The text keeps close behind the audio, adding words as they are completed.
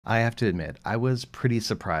I have to admit, I was pretty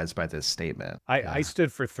surprised by this statement. I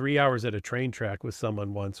stood for 3 hours at a train track with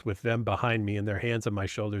someone once with them behind me and their hands on my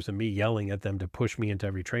shoulders and me yelling at them to push me into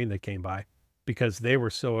every train that came by because they were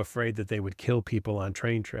so afraid that they would kill people on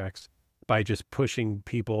train tracks by just pushing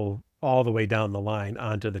people all the way down the line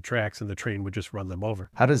onto the tracks and the train would just run them over.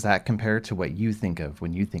 How does that compare to what you think of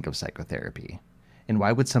when you think of psychotherapy? And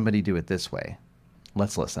why would somebody do it this way?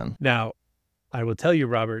 Let's listen. Now, I will tell you,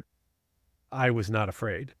 Robert, I was not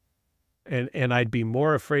afraid. And I'd be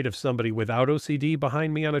more afraid of somebody without OCD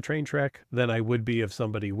behind me on a train track than I would be of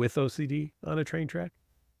somebody with OCD on a train track.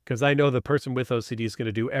 Because I know the person with OCD is going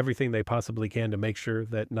to do everything they possibly can to make sure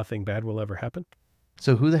that nothing bad will ever happen.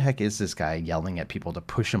 So who the heck is this guy yelling at people to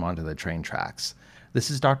push him onto the train tracks? This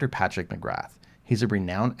is Dr. Patrick McGrath. He's a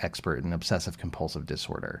renowned expert in obsessive compulsive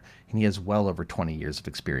disorder, and he has well over 20 years of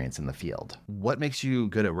experience in the field. What makes you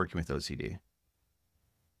good at working with OCD?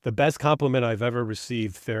 The best compliment I've ever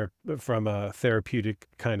received from a therapeutic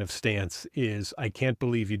kind of stance is, I can't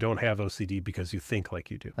believe you don't have OCD because you think like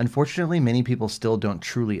you do. Unfortunately, many people still don't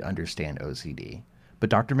truly understand OCD, but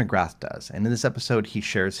Dr. McGrath does. And in this episode, he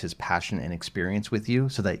shares his passion and experience with you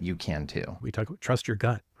so that you can too. We talk about trust your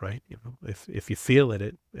gut, right? You know, if you feel it,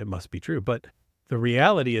 it must be true. But the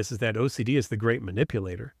reality is that OCD is the great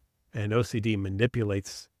manipulator, and OCD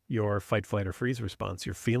manipulates your fight, flight, or freeze response,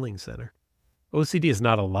 your feeling center. OCD is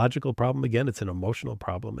not a logical problem. Again, it's an emotional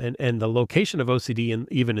problem. And the location of OCD,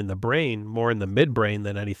 even in the brain, more in the midbrain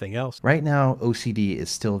than anything else. Right now, OCD is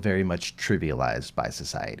still very much trivialized by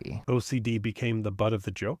society. OCD became the butt of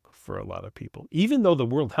the joke for a lot of people. Even though the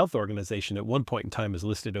World Health Organization at one point in time has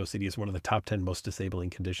listed OCD as one of the top 10 most disabling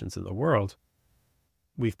conditions in the world,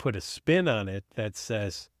 we've put a spin on it that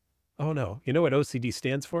says, oh no, you know what OCD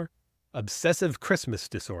stands for? Obsessive Christmas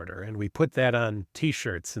disorder, and we put that on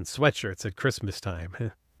t-shirts and sweatshirts at Christmas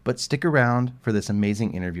time. But stick around for this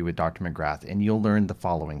amazing interview with Dr. McGrath and you'll learn the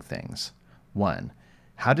following things. 1.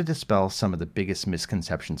 How to dispel some of the biggest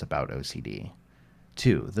misconceptions about OCD.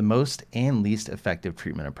 2. The most and least effective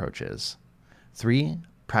treatment approaches. 3.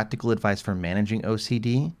 Practical advice for managing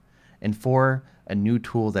OCD. And 4, a new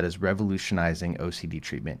tool that is revolutionizing OCD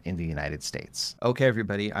treatment in the United States. Okay,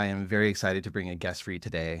 everybody, I am very excited to bring a guest for you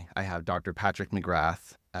today. I have Dr. Patrick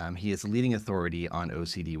McGrath. He is a leading authority on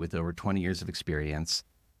OCD with over 20 years of experience.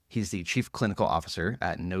 He's the Chief Clinical Officer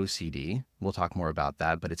at NOCD. We'll talk more about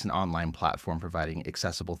that, but it's an online platform providing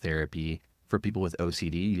accessible therapy for people with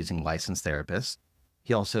OCD using licensed therapists.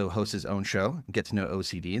 He also hosts his own show, Get to Know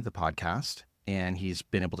OCD, the podcast. And he's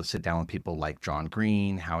been able to sit down with people like John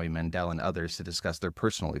Green, Howie Mandel, and others to discuss their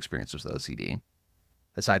personal experiences with OCD.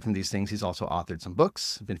 Aside from these things, he's also authored some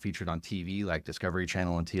books, been featured on TV like Discovery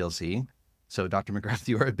Channel and TLC. So Dr. McGrath,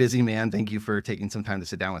 you are a busy man. Thank you for taking some time to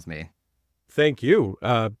sit down with me. Thank you.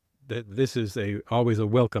 This is always a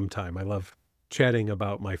welcome time. I love chatting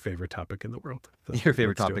about my favorite topic in the world. So your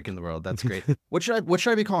favorite topic in the world. That's great. What should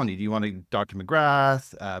I be calling you? Do you want to Dr.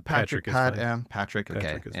 McGrath, Patrick, Pat, Patrick? Okay.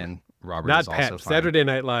 Patrick and Robert not is Pat. also fine. Saturday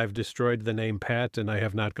Night Live destroyed the name Pat, and I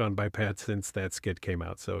have not gone by Pat since that skit came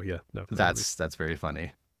out. So yeah, no. That's very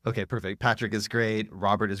funny. Okay, perfect. Patrick is great.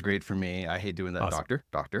 Robert is great for me. I hate doing that. Awesome.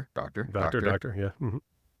 Doctor.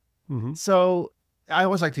 Yeah. So I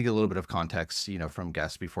always like to get a little bit of context, from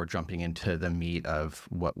guests before jumping into the meat of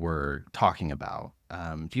what we're talking about.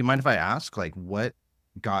 Do you mind if I ask, what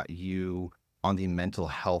got you on the mental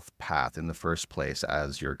health path in the first place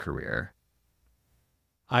as your career?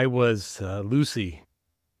 I was Lucy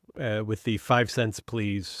with the 5 cents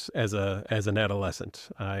please as an adolescent.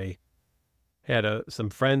 I had some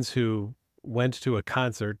friends who went to a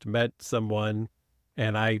concert, met someone,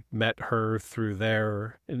 and I met her through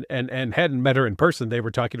there and hadn't met her in person. They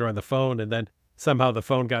were talking to her on the phone, and then somehow the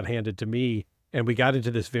phone got handed to me and we got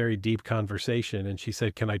into this very deep conversation, and she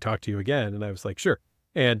said, "Can I talk to you again?" And I was like, "Sure."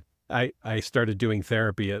 And I started doing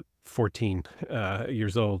therapy at 14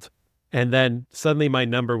 years old. And then suddenly my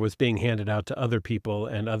number was being handed out to other people,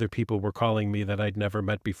 and other people were calling me that I'd never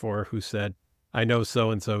met before who said, "I know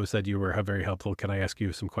so-and-so said you were very helpful. Can I ask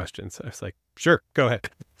you some questions?" I was like, "Sure, go ahead."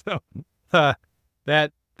 So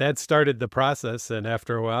that started the process. And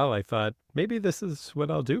after a while, I thought, maybe this is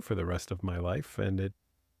what I'll do for the rest of my life. And it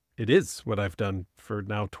is what I've done for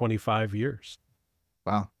now 25 years.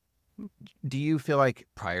 Wow. Do you feel like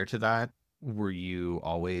prior to that, were you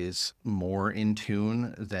always more in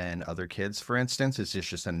tune than other kids, for instance? Is this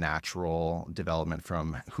just a natural development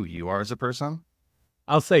from who you are as a person?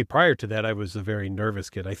 I'll say prior to that, I was a very nervous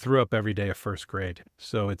kid. I threw up every day of first grade.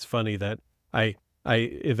 So it's funny that I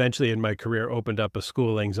eventually in my career opened up a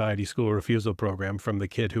school anxiety school refusal program from the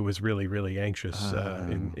kid who was really, really anxious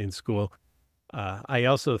in school. I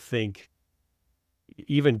also think,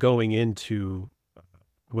 even going into,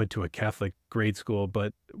 went to a Catholic grade school,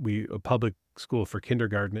 but a public school for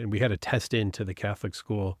kindergarten, and we had a test into the Catholic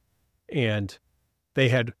school, and they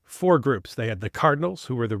had 4 groups. They had the Cardinals,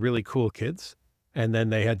 who were the really cool kids, and then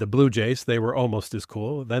they had the Blue Jays. They were almost as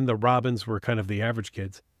cool. Then the Robins were kind of the average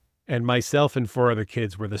kids. And myself and 4 other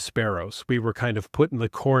kids were the Sparrows. We were kind of put in the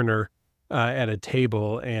corner at a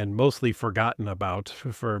table and mostly forgotten about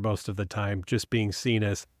for most of the time, just being seen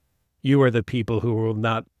as, you are the people who will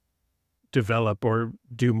not develop or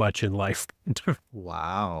do much in life.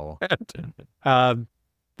 Wow.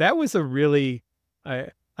 That was a really,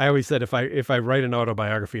 I always said, if I write an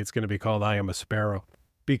autobiography, it's going to be called I Am a Sparrow,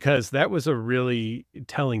 because that was a really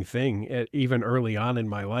telling thing, even early on in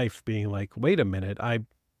my life, being like, wait a minute,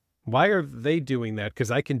 why are they doing that?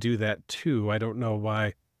 Because I can do that too. I don't know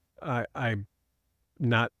why I'm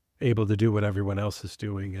not able to do what everyone else is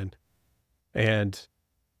doing. And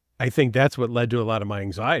I think that's what led to a lot of my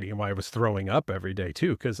anxiety and why I was throwing up every day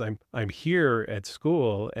too, because I'm here at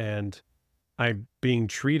school and I'm being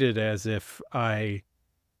treated as if I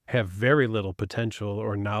have very little potential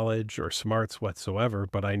or knowledge or smarts whatsoever,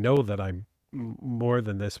 but I know that I'm more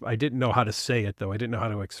than this. I didn't know how to say it, though. I didn't know how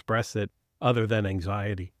to express it other than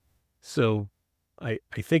anxiety. So I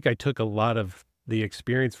think I took a lot of the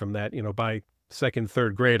experience from that. By 2nd,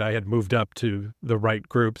 3rd grade, I had moved up to the right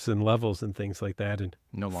groups and levels and things like that, and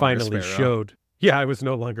No longer finally Sparrow. showed, yeah, I was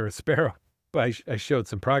no longer a Sparrow, but I showed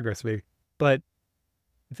some progress maybe. But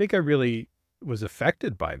I think I really was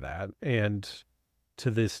affected by that. And to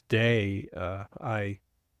this day, I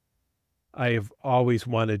have always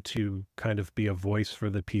wanted to kind of be a voice for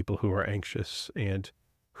the people who are anxious and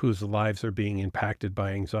whose lives are being impacted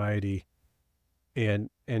by anxiety, and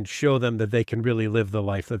show them that they can really live the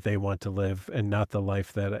life that they want to live and not the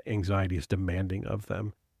life that anxiety is demanding of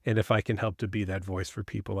them. And if I can help to be that voice for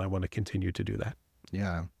people, I want to continue to do that.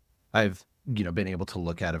 Yeah. I've, been able to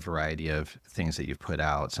look at a variety of things that you've put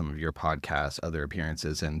out, some of your podcasts, other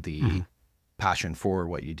appearances, and the passion for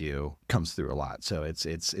what you do comes through a lot. So it's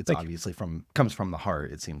obviously comes from the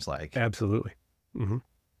heart, it seems like. Absolutely. Mm-hmm.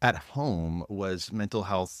 At home, was mental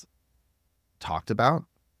health talked about?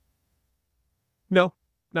 No,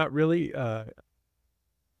 not really.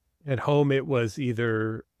 At home, it was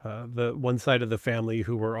either the one side of the family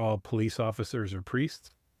who were all police officers or priests,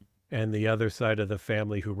 and the other side of the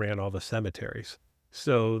family who ran all the cemeteries.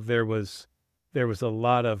 So there was a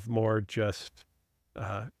lot of more just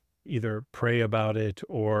either pray about it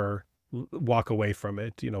or walk away from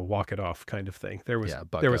it, walk it off kind of thing. There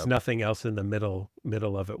was nothing else in the middle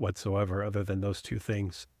of it whatsoever other than those 2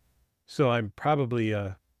 things. So I'm probably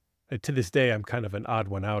to this day, I'm kind of an odd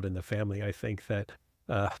one out in the family. I think that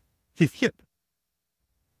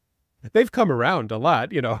they've come around a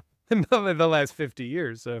lot, in the last 50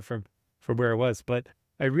 years from where I was. But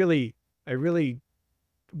I really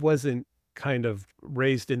wasn't kind of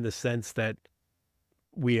raised in the sense that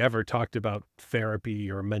we ever talked about therapy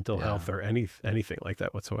or mental health or anything like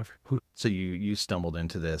that whatsoever. So you stumbled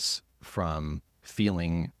into this from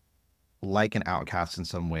feeling like an outcast in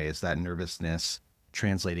some ways, that nervousness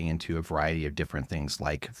translating into a variety of different things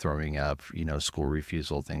like throwing up, school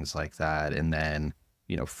refusal, things like that. And then,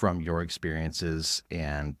 from your experiences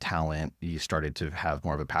and talent, you started to have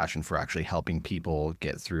more of a passion for actually helping people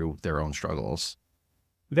get through their own struggles.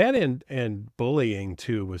 That and bullying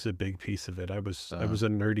too was a big piece of it. I was a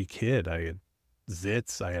nerdy kid. I had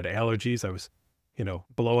zits. I had allergies. I was,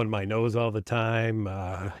 blowing my nose all the time.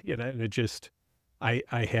 And it just, I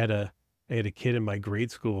had a kid in my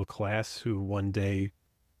grade school class who one day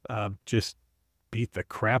just beat the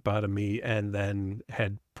crap out of me and then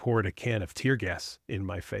had poured a can of tear gas in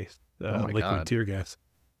my face, liquid tear gas.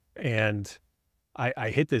 And I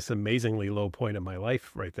hit this amazingly low point in my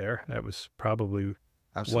life right there. That was probably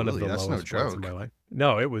one of the lowest points in my life.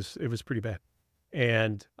 No, it was pretty bad.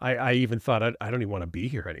 And I even thought, I don't even want to be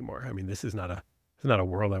here anymore. I mean, this is not a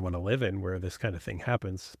world I want to live in where this kind of thing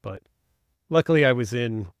happens. But luckily I was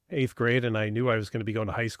in 8th grade and I knew I was going to be going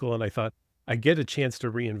to high school. And I thought I get a chance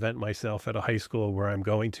to reinvent myself at a high school where I'm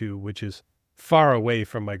going to, which is far away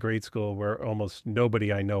from my grade school where almost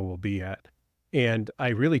nobody I know will be at. And I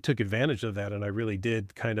really took advantage of that. And I really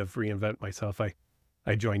did kind of reinvent myself.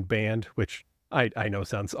 I joined band, which I know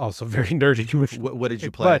sounds also very nerdy. What did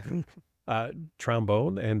you play? But,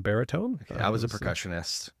 trombone and baritone. Okay, I was a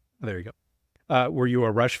percussionist. There you go. Were you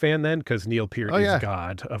a Rush fan then? Because Neil Peart is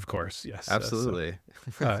God, of course. Yes, absolutely.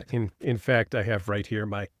 In fact, I have right here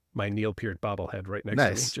my Neil Peart bobblehead right next to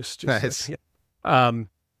me. Just nice.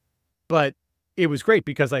 But it was great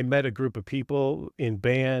because I met a group of people in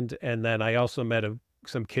band, and then I also met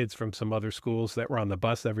some kids from some other schools that were on the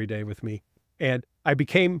bus every day with me. And I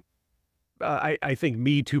became, I think,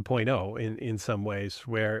 me 2.0 in some ways,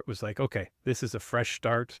 where it was like, okay, this is a fresh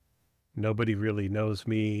start. Nobody really knows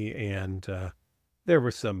me. And there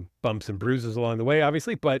were some bumps and bruises along the way,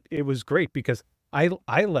 obviously, but it was great because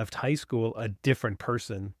I left high school a different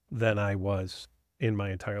person than I was in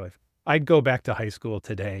my entire life. I'd go back to high school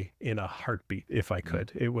today in a heartbeat if I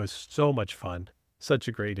could. It was so much fun, such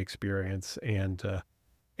a great experience. And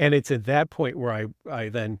it's at that point where I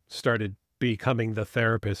then started becoming the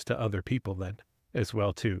therapist to other people then as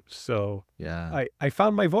well too. So Yeah. I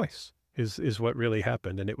found my voice is what really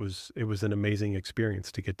happened. And it was an amazing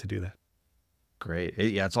experience to get to do that. Great.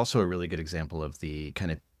 Yeah, it's also a really good example of the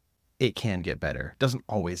kind of, it can get better. Doesn't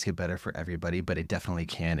always get better for everybody, but it definitely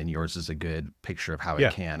can. And yours is a good picture of how it Yeah.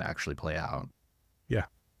 can actually play out. Yeah.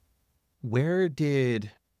 Where did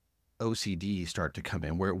OCD start to come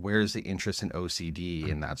in? Where's the interest in OCD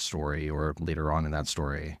in that story or later on in that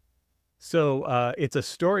story? So it's a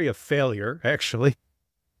story of failure, actually,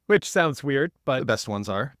 which sounds weird, The but best ones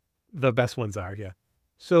are. the best ones are, yeah.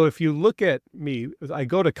 So if you look at me, I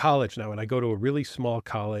go to college now, and I go to a really small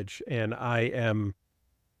college, and I am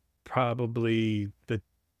probably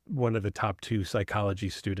one of the top 2 psychology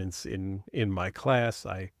students in my class.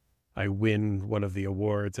 I win one of the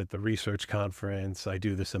awards at the research conference. I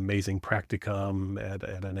do this amazing practicum at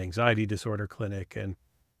an anxiety disorder clinic, and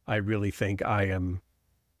I really think I am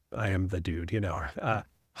the dude, you know. So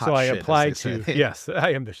Hot I shit, as applied they to, say. yes,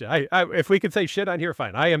 I am the shit. If we could say shit on here,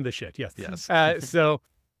 fine. I am the shit. Yes. Yes. So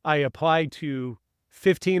I applied to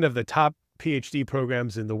 15 of the top PhD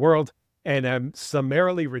programs in the world, and I'm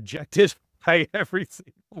summarily rejected by every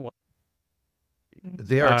single one.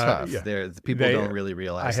 They are tough. Yeah, People they, don't really I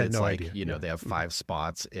realize had it's no like, idea. you know, Yeah. they have 5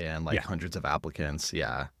 spots and like Yeah. hundreds of applicants.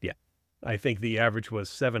 Yeah. Yeah. I think the average was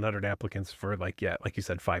 700 applicants for like you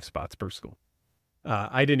said, 5 spots per school.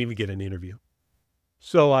 I didn't even get an interview.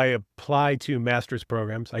 So I apply to master's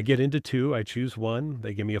programs. I get into 2. I choose one.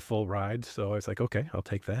 They give me a full ride. So I was like, okay, I'll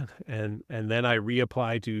take that. And then I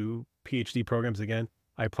reapply to PhD programs again.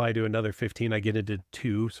 I apply to another 15. I get into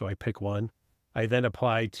 2, so I pick one. I then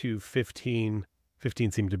apply to 15.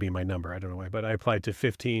 15 seemed to be my number. I don't know why, but I applied to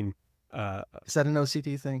 15. Is that an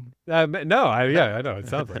OCD thing? No, yeah, I know. It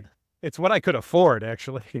sounds like it's what I could afford,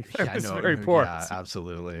 actually. I Yeah, was no, very poor. yeah,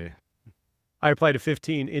 absolutely. I applied to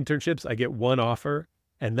 15 internships. I get 1 offer.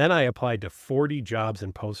 And then I applied to 40 jobs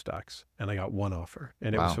and postdocs, and I got 1 offer.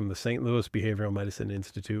 And it was Wow. from the St. Louis Behavioral Medicine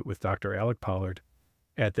Institute with Dr. Alec Pollard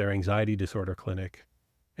at their anxiety disorder clinic.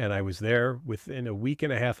 And I was there within a week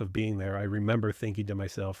and a half of being there. I remember thinking to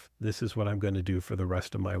myself, this is what I'm going to do for the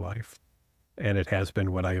rest of my life. And it has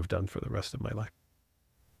been what I have done for the rest of my life.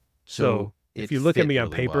 So if it you look at fit me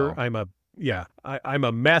on really paper, well. I'm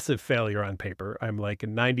a massive failure on paper. I'm like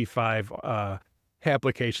 95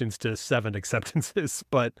 applications to 7 acceptances,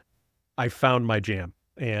 but I found my jam.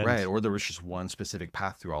 And Right. Or there was just one specific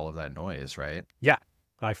path through all of that noise, right? yeah,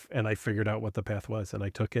 I figured out what the path was, and I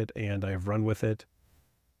took it, and I have run with it.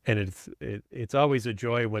 And it's always a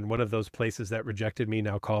joy when one of those places that rejected me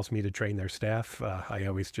now calls me to train their staff. I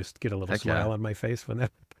always just get a little Heck yeah. smile on my face when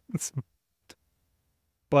that happens.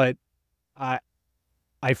 But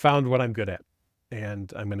I found what I'm good at,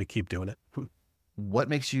 and I'm going to keep doing it. What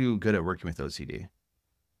makes you good at working with OCD?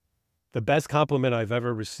 The best compliment I've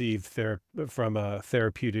ever received from a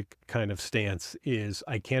therapeutic kind of stance is,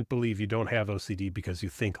 I can't believe you don't have OCD because you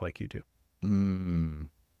think like you do. Mm,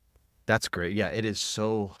 that's great. Yeah, it is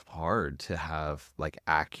so hard to have like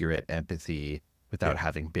accurate empathy without Yeah.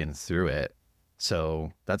 having been through it.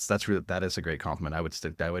 So that is a great compliment. I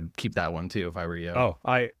would keep that one too if I were you. Oh,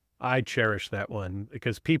 I cherish that one,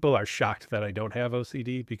 because people are shocked that I don't have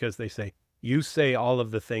OCD, because they say, you say all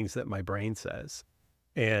of the things that my brain says.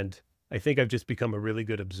 And I think I've just become a really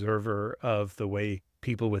good observer of the way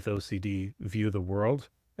people with OCD view the world.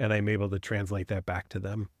 And I'm able to translate that back to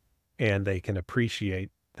them, and they can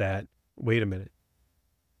appreciate that. Wait a minute.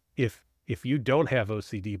 If you don't have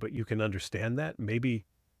OCD, but you can understand that, maybe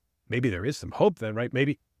there is some hope then, right?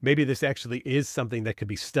 Maybe this actually is something that could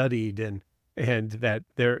be studied, and that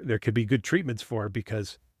there could be good treatments for,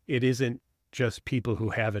 because it isn't just people who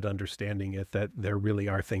have it understanding it, that there really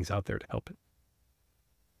are things out there to help it.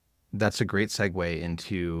 That's a great segue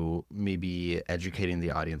into maybe educating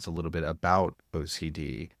the audience a little bit about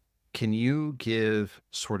OCD. Can you give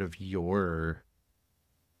sort of your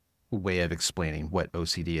way of explaining what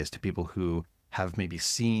OCD is to people who have maybe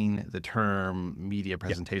seen the term, media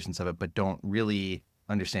presentations of it, but don't really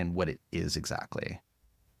understand what it is exactly?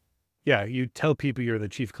 Yeah, you tell people you're the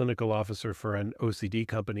chief clinical officer for an OCD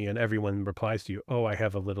company, and everyone replies to you, oh, I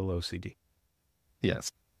have a little OCD. Yes.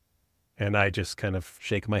 And I just kind of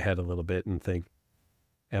shake my head a little bit and think,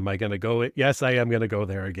 am I going to go? Yes, I am going to go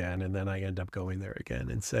there again. And then I end up going there again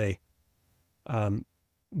and say,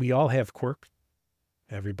 we all have quirks.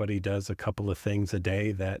 Everybody does a couple of things a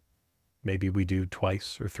day that maybe we do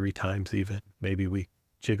twice or 3 times even. Maybe we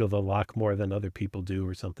jiggle the lock more than other people do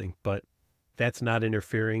or something. But that's not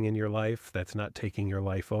interfering in your life. That's not taking your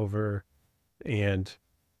life over. And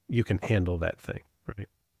you can handle that thing,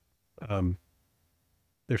 right?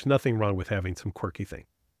 There's nothing wrong with having some quirky thing.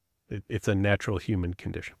 It's a natural human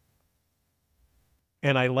condition.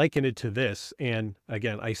 And I liken it to this. And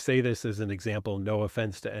again, I say this as an example, no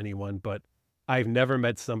offense to anyone, but I've never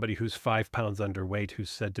met somebody who's 5 pounds underweight who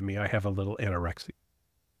said to me, I have a little anorexia.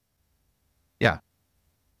 Yeah.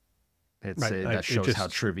 Right. That shows how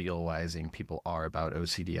trivializing people are about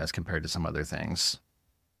OCD as compared to some other things.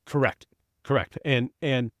 Correct. Correct.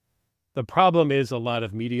 And the problem is a lot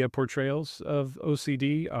of media portrayals of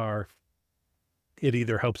OCD are, it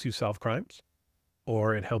either helps you solve crimes,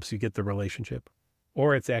 or it helps you get the relationship,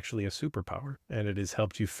 or it's actually a superpower and it has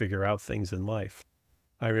helped you figure out things in life.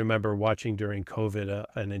 I remember watching during COVID,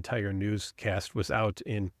 an entire newscast was out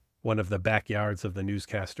in one of the backyards of the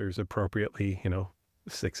newscasters, appropriately,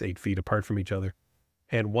 6, 8 feet apart from each other.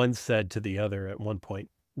 And one said to the other at one point,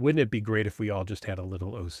 wouldn't it be great if we all just had a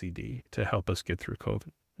little OCD to help us get through COVID?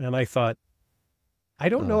 And I thought, I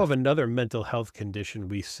don't know of another mental health condition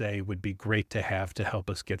we say would be great to have to help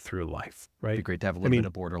us get through life, right? It'd be great to have a little bit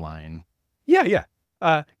of borderline. Yeah,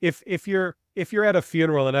 yeah. If you're at a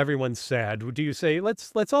funeral and everyone's sad, do you say,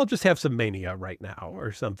 let's all just have some mania right now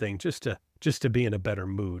or something, just to be in a better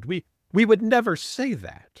mood? We would never say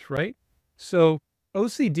that, right? So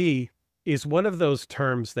OCD is one of those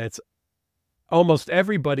terms that's almost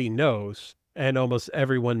everybody knows and almost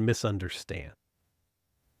everyone misunderstands.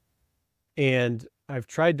 And I've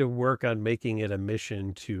tried to work on making it a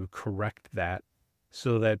mission to correct that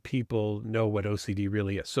so that people know what OCD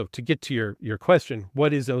really is. So to get to your question,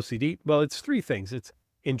 what is OCD? Well, it's 3 things. It's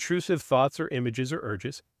intrusive thoughts or images or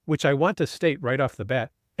urges, which I want to state right off the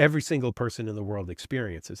bat, every single person in the world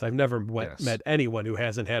experiences. I've never met anyone who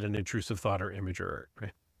hasn't had an intrusive thought or image or urge,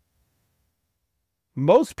 right?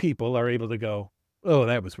 Most people are able to go, oh,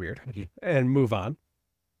 that was weird, and move on.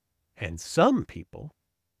 And some people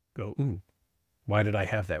go, why did I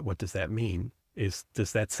have that? What does that mean?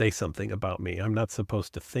 Does that say something about me? I'm not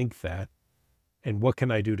supposed to think that. And what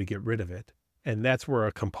can I do to get rid of it? And that's where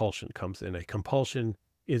a compulsion comes in. A compulsion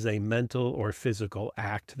is a mental or physical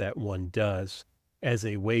act that one does as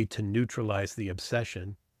a way to neutralize the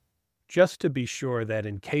obsession, just to be sure that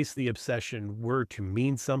in case the obsession were to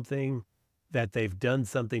mean something, that they've done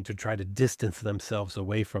something to try to distance themselves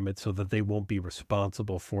away from it so that they won't be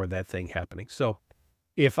responsible for that thing happening. So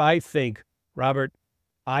if I think, Robert,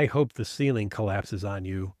 I hope the ceiling collapses on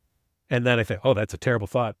you, and then I think, oh, that's a terrible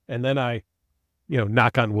thought, and then I,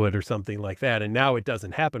 knock on wood or something like that, and now it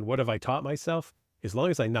doesn't happen, what have I taught myself? As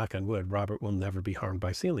long as I knock on wood, Robert will never be harmed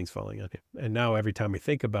by ceilings falling on him. And now every time I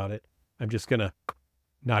think about it, I'm just going to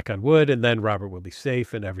knock on wood, and then Robert will be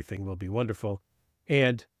safe and everything will be wonderful.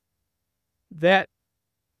 And that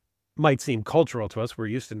might seem cultural to us. We're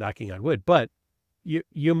used to knocking on wood, but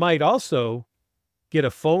you might also get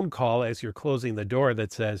a phone call as you're closing the door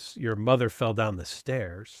that says your mother fell down the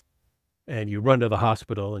stairs, and you run to the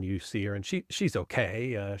hospital and you see her and she's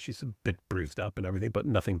okay. She's a bit bruised up and everything, but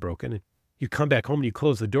nothing broken. And you come back home and you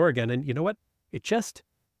close the door again, and you know what? It just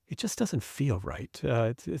doesn't feel right.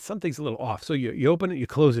 Something's a little off. So you open it, you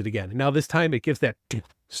close it again. And now this time it gives that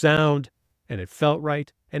sound and it felt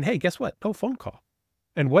right. And hey, guess what? No phone call.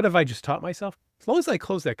 And what have I just taught myself? As long as I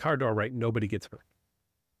close that car door right, nobody gets hurt.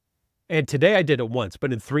 And today I did it once,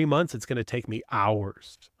 but in 3 months, it's going to take me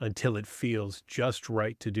hours until it feels just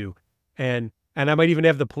right to do. And I might even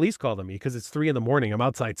have the police call to me because it's 3 a.m. I'm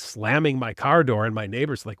outside slamming my car door, and my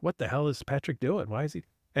neighbor's like, what the hell is Patrick doing? Why is he?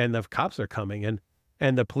 And the cops are coming,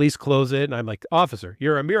 and the police close it. And I'm like, officer,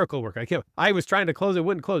 you're a miracle worker. I was trying to close it,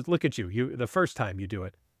 wouldn't close. Look at you, the first time you do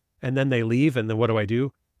it. And then they leave. And then what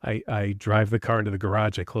do? I drive the car into the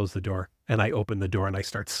garage. I close the door and I open the door and I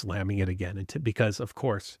start slamming it again. Because of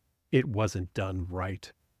course it wasn't done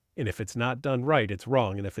right. And if it's not done right, it's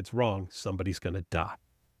wrong. And if it's wrong, somebody's going to die.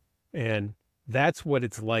 And that's what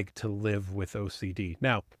it's like to live with OCD.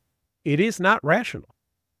 Now, it is not rational.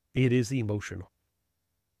 It is emotional.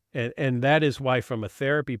 And that is why, from a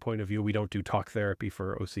therapy point of view, we don't do talk therapy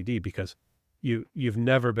for OCD, because you've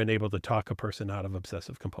never been able to talk a person out of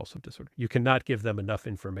obsessive compulsive disorder. You cannot give them enough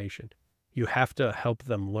information. You have to help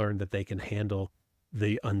them learn that they can handle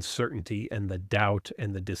the uncertainty and the doubt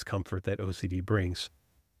and the discomfort that OCD brings,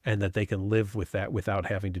 and that they can live with that without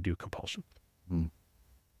having to do compulsion.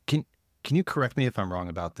 Can you correct me if I'm wrong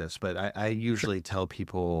about this? But I usually tell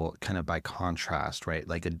people kind of by contrast, right?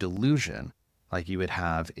 Like a delusion, like you would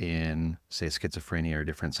have in, say, schizophrenia or a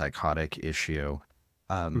different psychotic issue.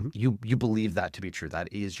 Mhm. You believe that to be true.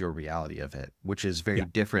 That is your reality of it, which is very Yeah.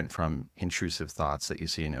 different from intrusive thoughts that you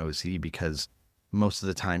see in OCD, because most of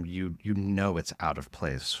the time you know it's out of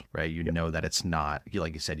place, right? You Yep. know that it's not,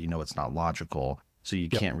 like you said, you know it's not logical, so you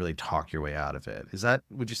Yep. can't really talk your way out of it. Is that,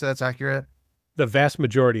 would you say that's accurate? The vast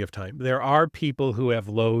majority of time. There are people who have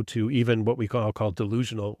low to even what we call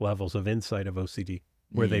delusional levels of insight of OCD,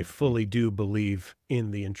 where they Mm. fully do believe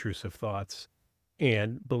in the intrusive thoughts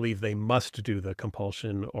and believe they must do the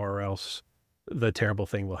compulsion or else the terrible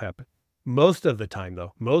thing will happen. Most of the time,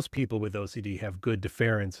 though, most people with OCD have good to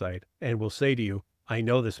fair insight and will say to you, I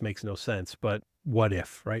know this makes no sense, but what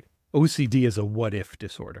if, right? OCD is a what if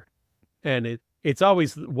disorder. And it's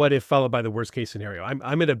always what if followed by the worst case scenario. I'm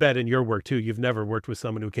gonna bet in your work too, you've never worked with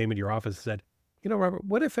someone who came into your office and said, "You know, Robert,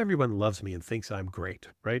 what if everyone loves me and thinks I'm great?"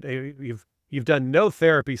 Right? You've done no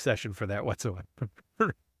therapy session for that whatsoever.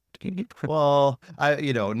 Well,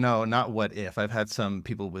 no, not what if. I've had some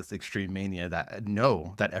people with extreme mania that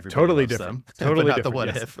know that everybody Totally loves different. them, but Totally not the different.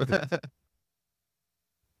 what Yes. if.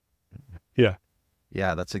 Yeah.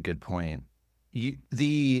 Yeah, that's a good point.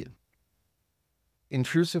 The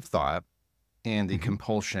intrusive thought and the Mhm.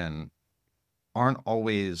 compulsion aren't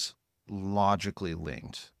always logically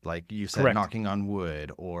linked. Like you said, Correct. knocking on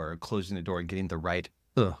wood or closing the door and getting the right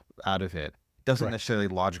ugh out of it doesn't Correct. necessarily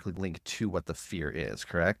logically link to what the fear is,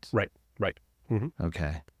 correct? Right. Right. Mhm.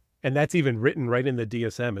 Okay. And that's even written right in the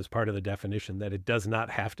DSM as part of the definition that it does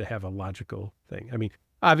not have to have a logical thing. I mean,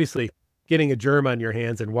 obviously, getting a germ on your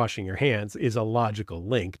hands and washing your hands is a logical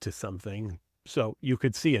link to something. So you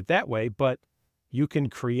could see it that way, but you can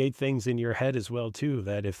create things in your head as well too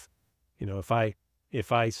that if, you know,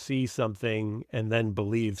 if I see something and then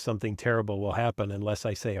believe something terrible will happen unless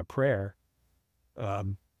I say a prayer,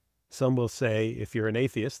 um, some will say, if you're an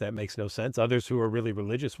atheist, that makes no sense. Others who are really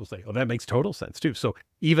religious will say, oh, that makes total sense too. So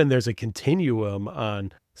even there's a continuum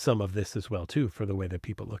on some of this as well too, for the way that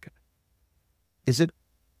people look at it. Is it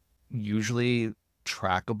usually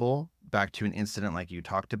trackable back to an incident like you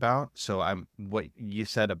talked about? So I'm what you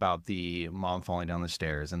said about the mom falling down the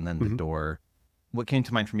stairs and then the Hmm. door. What came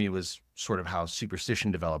to mind for me was sort of how superstition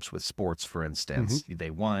develops with sports, for Hmm. instance.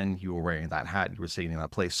 They won, you were wearing that hat, you were sitting in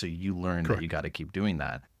that place, so you learned that you Correct. got to keep doing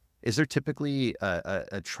that. Is there typically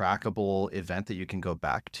a trackable event that you can go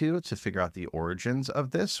back to figure out the origins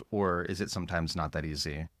of this, or is it sometimes not that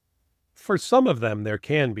easy? For some of them, there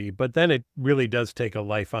can be, but then it really does take a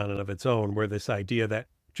life on and of its own, where this idea that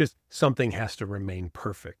just something has to remain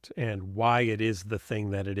perfect and why it is the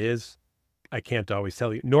thing that it is, I can't always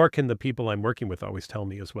tell you, nor can the people I'm working with always tell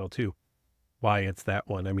me as well too. Why it's that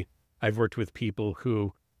one. I mean, I've worked with people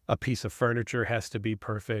who a piece of furniture has to be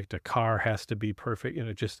perfect, a car has to be perfect,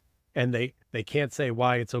 just and they can't say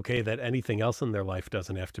why it's okay that anything else in their life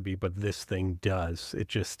doesn't have to be, but this thing does. It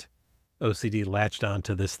just OCD latched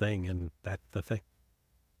onto this thing and that's the thing.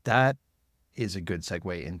 That is a good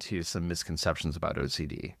segue into some misconceptions about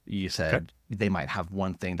OCD. You Okay. said they might have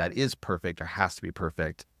one thing that is perfect or has to be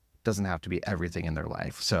perfect, doesn't have to be everything in their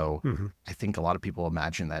life. So Hmm. I think a lot of people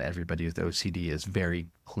imagine that everybody with OCD is very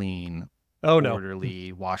clean, Oh no.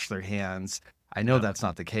 orderly, wash their hands. I know No. that's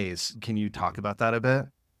not the case. Can you talk about that a bit?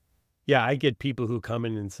 Yeah, I get people who come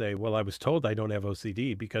in and say, well, I was told I don't have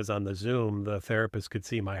OCD because on the Zoom, the therapist could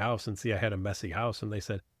see my house and see I had a messy house. And they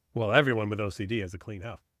said, well, everyone with OCD has a clean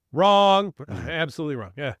house. Wrong. Mm. Absolutely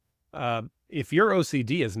wrong. Yeah. If your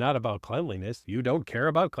OCD is not about cleanliness, you don't care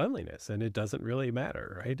about cleanliness and it doesn't really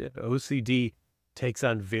matter, right? OCD takes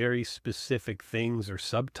on very specific things or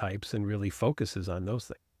subtypes and really focuses on those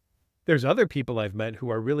things. There's other people I've met who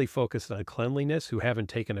are really focused on cleanliness who haven't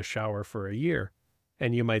taken a shower for a year.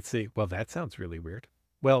 And you might say, well, that sounds really weird.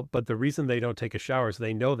 Well, but the reason they don't take a shower is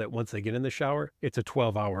they know that once they get in the shower, it's a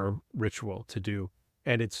 12-hour ritual to do.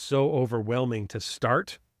 And it's so overwhelming to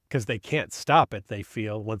start because they can't stop it, they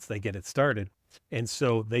feel, once they get it started. And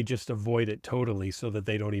so they just avoid it totally so that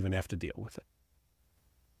they don't even have to deal with it.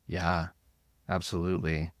 Yeah,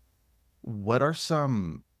 absolutely. What are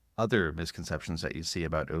some other misconceptions that you see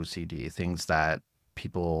about OCD, things that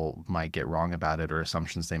people might get wrong about it or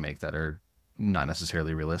assumptions they make that are not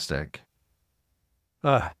necessarily realistic?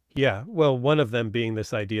 Yeah. Well, one of them being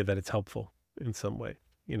this idea that it's helpful in some way.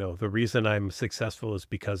 The reason I'm successful is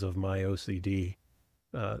because of my OCD.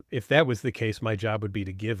 If that was the case, my job would be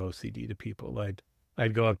to give OCD to people.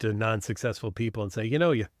 I'd go up to non-successful people and say,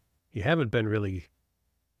 you haven't been really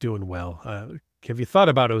doing well. Have you thought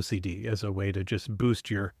about OCD as a way to just boost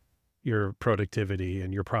your productivity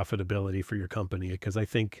and your profitability for your company? Because I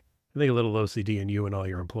think I think a little OCD in you and all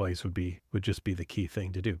your employees would just be the key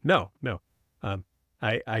thing to do. No, no. Um,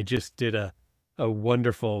 I just did a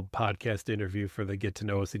wonderful podcast interview for the Get to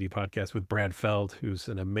Know OCD podcast with Brad Feld, who's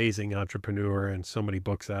an amazing entrepreneur and so many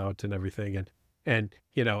books out and everything. And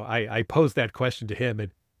you know, I posed that question to him,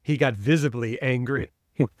 and he got visibly angry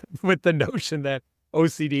with the notion that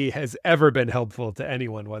OCD has ever been helpful to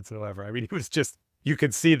anyone whatsoever. I mean, he was just, you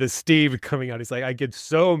could see the Steve coming out. He's like, I get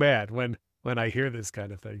so mad when I hear this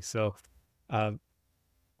kind of thing. So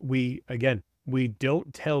we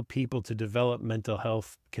don't tell people to develop mental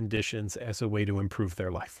health conditions as a way to improve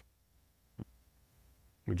their life.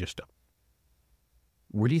 We just don't.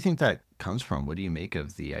 Where do you think that comes from? What do you make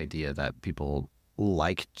of the idea that people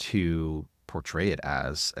like to portray it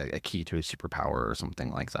as a key to a superpower or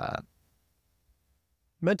something like that?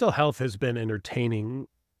 Mental health has been entertaining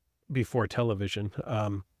before television.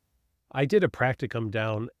 I did a practicum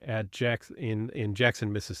down at in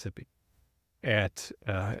Jackson, Mississippi, at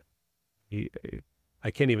I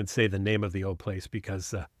can't even say the name of the old place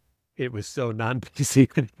because it was so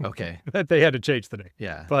non-PC Okay. that they had to change the name.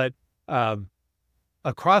 Yeah. But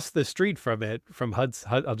across the street from it, from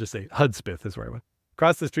I'll just say Hudspeth is where I went.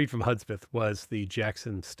 Across the street from Hudspeth was the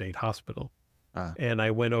Jackson State Hospital. And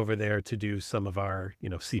I went over there to do some of our,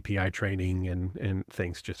 CPI training and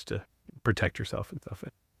things just to protect yourself and stuff.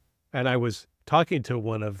 And I was talking to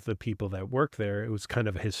one of the people that worked there. It was kind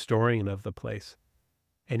of a historian of the place.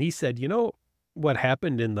 And he said, what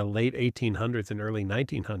happened in the late 1800s and early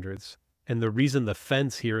 1900s, and the reason the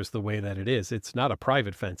fence here is the way that it is, it's not a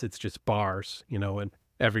private fence, it's just bars, and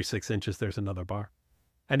every 6 inches there's another bar.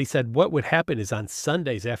 And he said what would happen is on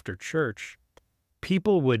Sundays after church,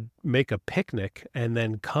 people would make a picnic and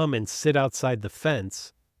then come and sit outside the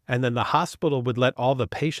fence, and then the hospital would let all the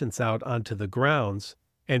patients out onto the grounds,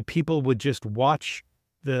 and people would just watch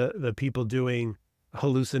the people doing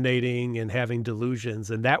hallucinating and having delusions.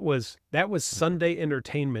 And that was Sunday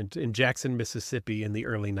entertainment in Jackson, Mississippi in the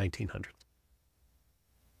early 1900s.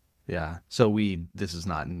 Yeah. So this is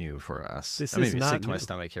not new for us. This I is made me not sick to my new.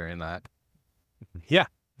 stomach hearing that. Yeah,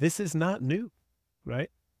 this is not new, right?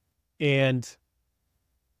 And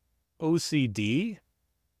OCD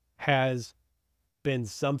has been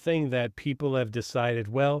something that people have decided,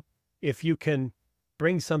 well, if you can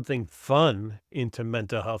bring something fun into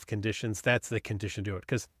mental health conditions, that's the condition to do it.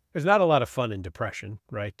 Because there's not a lot of fun in depression,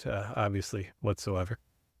 right? Obviously, whatsoever.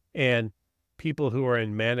 And people who are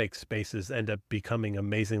in manic spaces end up becoming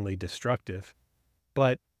amazingly destructive.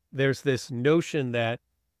 But there's this notion that,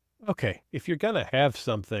 okay, if you're going to have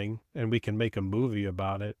something and we can make a movie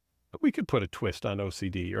about it, we could put a twist on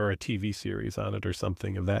OCD or a TV series on it or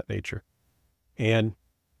something of that nature. And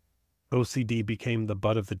OCD became the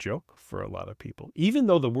butt of the joke for a lot of people, even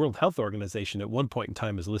though the World Health Organization at one point in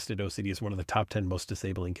time has listed OCD as one of the top 10 most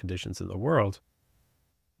disabling conditions in the world.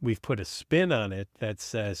 We've put a spin on it that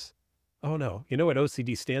says, oh no, you know what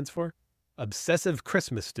OCD stands for? Obsessive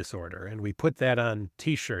Christmas disorder. And we put that on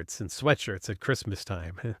t-shirts and sweatshirts at Christmas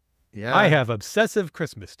time. Yeah. I have obsessive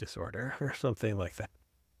Christmas disorder or something like that.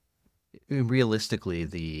 Realistically,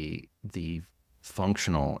 the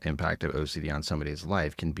functional impact of OCD on somebody's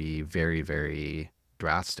life can be very, very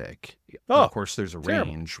drastic. Oh, of course, there's a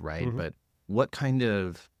terrible. range, right? Mhm. But what kind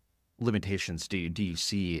of limitations do you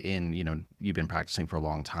see in, you've been practicing for a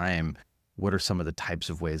long time. What are some of the types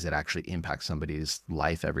of ways that actually impact somebody's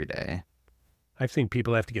life every day? I've seen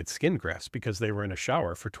people have to get skin grafts because they were in a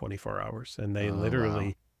shower for 24 hours and they literally,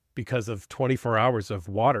 wow. because of 24 hours of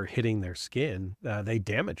water hitting their skin, they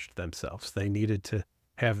damaged themselves. They needed to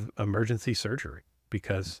have emergency surgery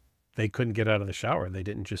because they couldn't get out of the shower. They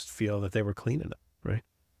didn't just feel that they were clean enough, right?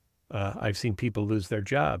 I've seen people lose their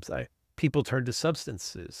jobs. People turn to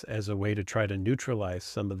substances as a way to try to neutralize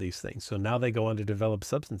some of these things. So now they go on to develop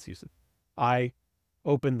substance use. I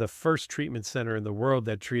opened the first treatment center in the world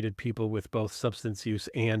that treated people with both substance use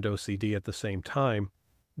and OCD at the same time,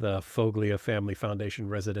 the Foglia Family Foundation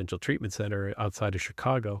Residential Treatment Center outside of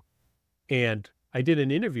Chicago. And I did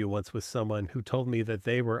an interview once with someone who told me that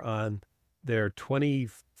they were on their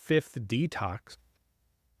 25th detox,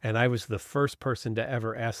 and I was the first person to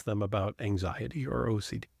ever ask them about anxiety or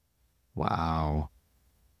OCD. Wow.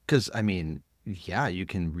 Because, yeah, you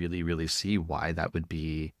can really, really see why that would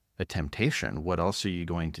be a temptation. What else are you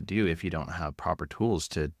going to do if you don't have proper tools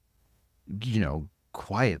to,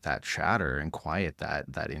 quiet that chatter and quiet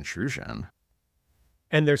that intrusion?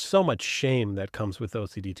 And there's so much shame that comes with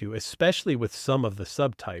OCD too, especially with some of the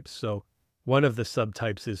subtypes. So one of the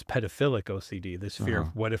subtypes is pedophilic OCD, this fear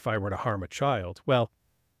of what if I were to harm a child? Well,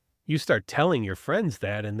 you start telling your friends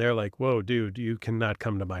that and they're like, whoa, dude, you cannot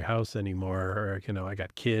come to my house anymore. Or, I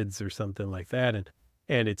got kids or something like that.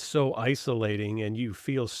 And it's so isolating, and you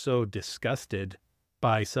feel so disgusted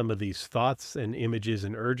by some of these thoughts and images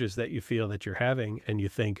and urges that you feel that you're having. And you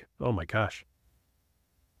think, oh my gosh,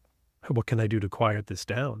 what can I do to quiet this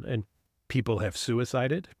down? And people have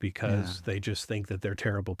suicided because they just think that they're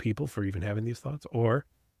terrible people for even having these thoughts, or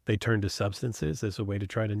they turn to substances as a way to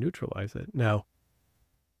try to neutralize it. Now,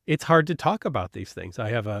 it's hard to talk about these things. I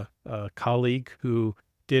have a colleague who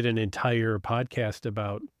did an entire podcast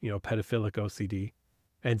about, pedophilic OCD,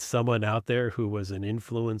 and someone out there who was an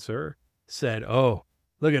influencer said, oh,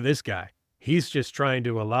 look at this guy. He's just trying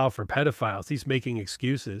to allow for pedophiles. He's making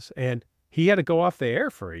excuses. And he had to go off the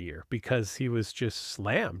air for a year because he was just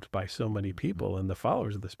slammed by so many people and the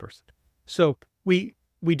followers of this person. So we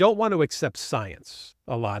don't want to accept science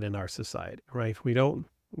a lot in our society, right? We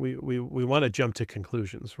want to jump to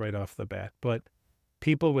conclusions right off the bat, but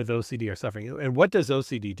people with OCD are suffering. And what does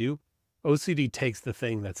OCD do? OCD takes the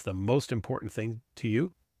thing that's the most important thing to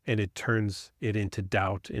you, and it turns it into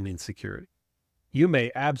doubt and insecurity. You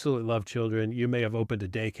may absolutely love children. You may have opened a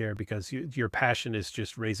daycare because your passion is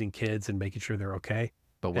just raising kids and making sure they're okay.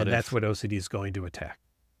 But what and if that's what OCD is going to attack.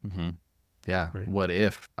 Yeah. Right. What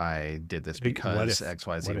if I did this because X,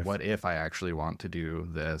 Y, Z? What if? What if I actually want to do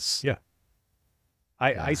this? Yeah.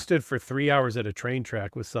 I stood for 3 hours at a train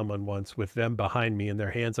track with someone once, with them behind me and their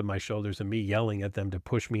hands on my shoulders and me yelling at them to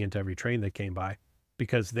push me into every train that came by,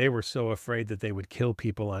 because they were so afraid that they would kill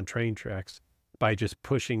people on train tracks by just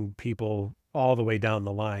pushing people all the way down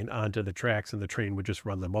the line onto the tracks, and the train would just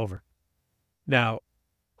run them over. Now,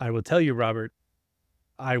 I will tell you, Robert,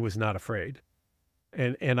 I was not afraid.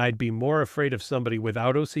 And I'd be more afraid of somebody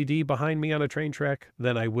without OCD behind me on a train track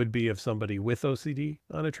than I would be of somebody with OCD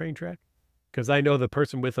on a train track. Because I know the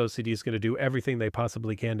person with OCD is going to do everything they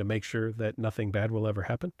possibly can to make sure that nothing bad will ever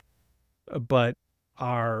happen. But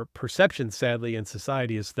our perception, sadly, in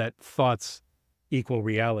society is that thoughts equal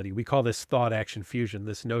reality. We call this thought-action fusion,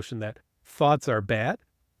 this notion that thoughts are bad,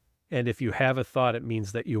 and if you have a thought, it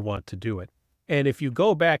means that you want to do it. And if you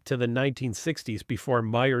go back to the 1960s, before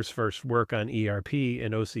Meyer's first work on ERP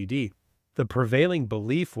and OCD, the prevailing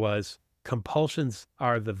belief was compulsions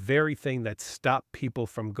are the very thing that stop people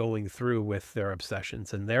from going through with their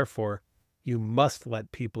obsessions, and therefore you must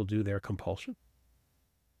let people do their compulsion.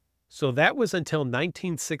 So that was until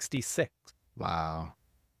 1966. Wow.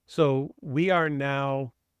 So we are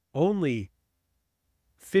now only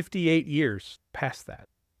 58 years past that,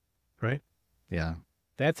 right? Yeah.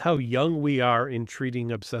 That's how young we are in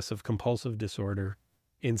treating obsessive compulsive disorder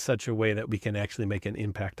in such a way that we can actually make an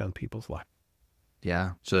impact on people's lives.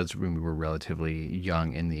 Yeah. So that's when we were relatively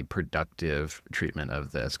young in the productive treatment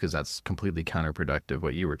of this, because that's completely counterproductive,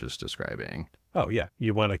 what you were just describing. Oh, yeah.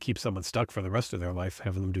 You want to keep someone stuck for the rest of their life,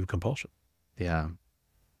 having them do compulsion. Yeah.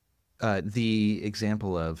 The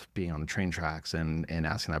example of being on the train tracks and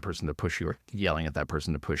asking that person to push you, or yelling at that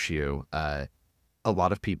person to push you, a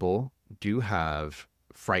lot of people do have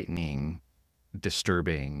frightening,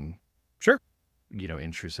 disturbing, sure,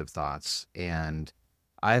 intrusive thoughts. And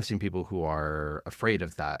I have seen people who are afraid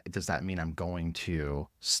of that. Does that mean I'm going to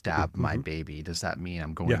stab my baby? Does that mean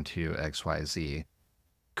I'm going to X, Y, Z?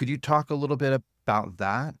 Could you talk a little bit about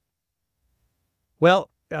that? Well,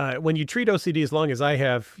 when you treat OCD as long as I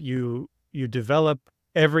have, you develop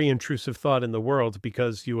every intrusive thought in the world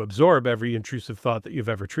because you absorb every intrusive thought that you've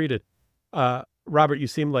ever treated. Robert, you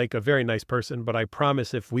seem like a very nice person, but I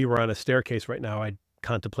promise if we were on a staircase right now, I'd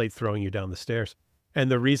contemplate throwing you down the stairs. And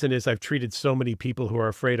the reason is I've treated so many people who are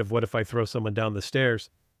afraid of what if I throw someone down the stairs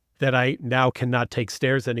that I now cannot take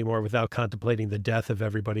stairs anymore without contemplating the death of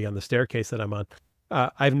everybody on the staircase that I'm on.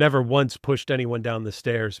 I've never once pushed anyone down the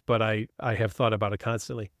stairs, but I have thought about it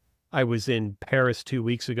constantly. I was in Paris 2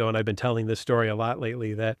 weeks ago, and I've been telling this story a lot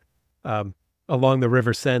lately, that along the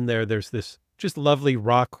River Seine there's this just lovely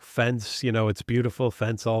rock fence. It's beautiful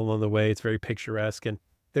fence all along the way. It's very picturesque, and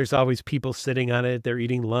there's always people sitting on it. They're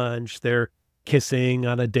eating lunch. They're kissing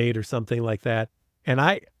on a date or something like that. And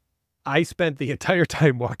I spent the entire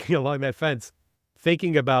time walking along that fence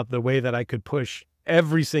thinking about the way that I could push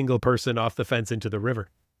every single person off the fence into the river.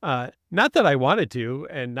 Not that I wanted to,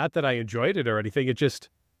 and not that I enjoyed it or anything. It just,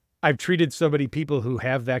 I've treated so many people who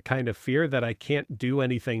have that kind of fear that I can't do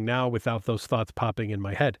anything now without those thoughts popping in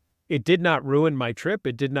my head. It did not ruin my trip.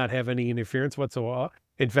 It did not have any interference whatsoever.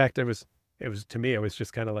 In fact, it was to me, it was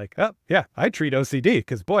just kind of like, oh yeah, I treat OCD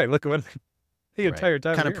because boy, look at what the entire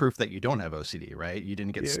time. Kind of proof that you don't have OCD, right? You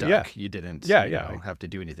didn't get stuck. Yeah. You didn't have to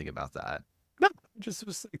do anything about that. No, just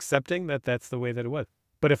was accepting that that's the way that it was.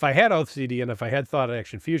 But if I had OCD and if I had thought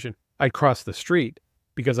action fusion, I'd cross the street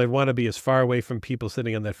because I want to be as far away from people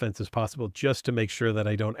sitting on that fence as possible, just to make sure that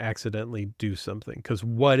I don't accidentally do something. Because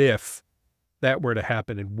what if that were to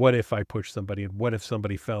happen, and what if I pushed somebody, and what if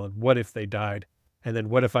somebody fell, and what if they died, and then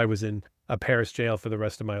what if I was in a Paris jail for the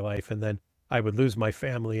rest of my life, and then I would lose my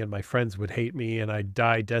family, and my friends would hate me, and I'd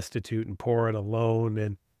die destitute and poor and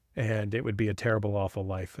alone, and it would be a terrible, awful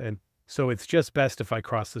life. And so it's just best if I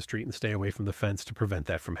cross the street and stay away from the fence to prevent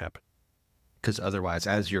that from happening. Because otherwise,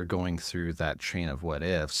 as you're going through that chain of what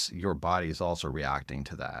ifs, your body is also reacting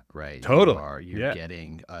to that, right? Totally. You're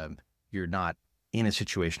getting, you're not in a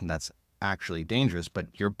situation that's actually dangerous, but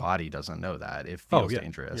your body doesn't know that. It feels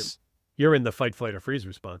dangerous. You're in the fight, flight, or freeze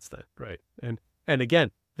response then, right? And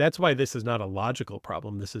again, that's why this is not a logical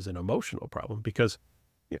problem. This is an emotional problem, because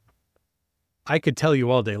I could tell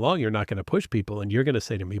you all day long you're not going to push people, and you're going to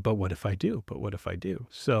say to me, but what if I do? But what if I do?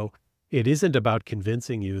 So it isn't about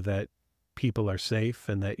convincing you that people are safe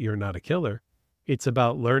and that you're not a killer. It's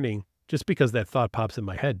about learning. Just because that thought pops in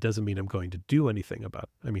my head doesn't mean I'm going to do anything about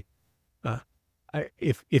it. I mean,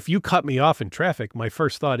 if you cut me off in traffic, my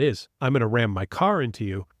first thought is I'm going to ram my car into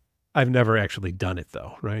you. I've never actually done it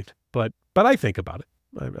though, right? But I think about it.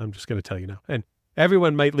 I'm just going to tell you now. And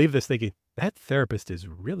everyone might leave this thinking that therapist is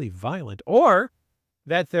really violent, or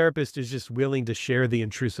that therapist is just willing to share the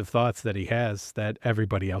intrusive thoughts that he has that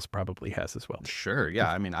everybody else probably has as well. Sure. Yeah.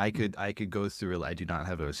 I mean, I could go through, I do not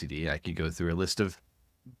have OCD. I could go through a list of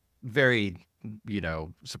very,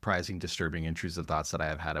 surprising, disturbing, intrusive thoughts that I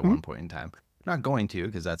have had at one point in time. I'm not going to,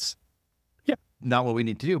 because that's not what we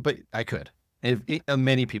need to do, but I could.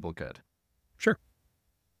 Many people could. Sure.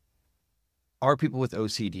 Are people with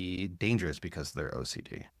OCD dangerous because they're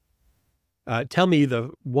OCD? Tell me the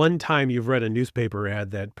one time you've read a newspaper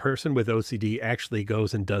ad that person with OCD actually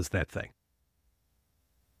goes and does that thing.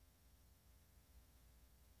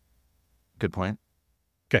 Good point.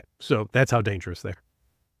 Okay. So that's how dangerous they're.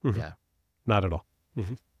 Yeah. Not at all.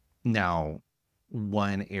 Now,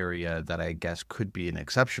 one area that I guess could be an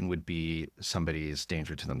exception would be somebody's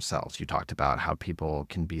danger to themselves. You talked about how people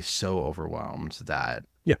can be so overwhelmed that,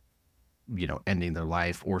 ending their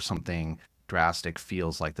life or something drastic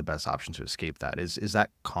feels like the best option to escape that. Is that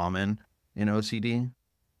common in OCD?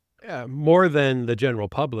 More than the general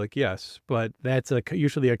public, yes, but that's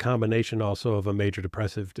usually a combination also of a major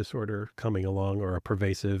depressive disorder coming along, or a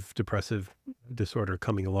pervasive depressive disorder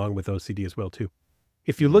coming along with OCD as well too.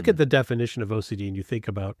 If you look at the definition of OCD and you think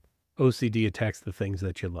about OCD attacks the things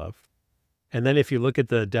that you love, and then if you look at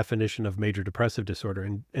the definition of major depressive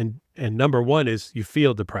disorder, and number one is you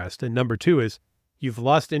feel depressed, and number two is you've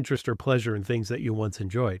lost interest or pleasure in things that you once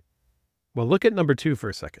enjoyed. Well, look at number two for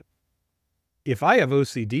a second. If I have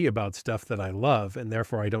OCD about stuff that I love and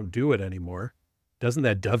therefore I don't do it anymore, doesn't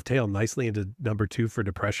that dovetail nicely into number two for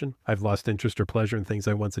depression? I've lost interest or pleasure in things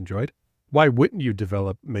I once enjoyed. Why wouldn't you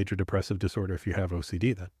develop major depressive disorder if you have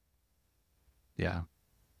OCD then? Yeah.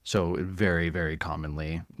 So very, very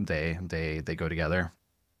commonly they go together.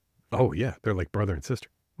 Oh yeah. They're like brother and sister.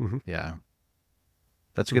 Yeah.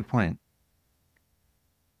 That's a good point.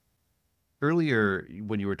 Earlier,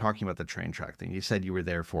 when you were talking about the train track thing, you said you were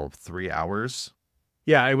there for 3 hours.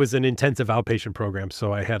 Yeah, it was an intensive outpatient program,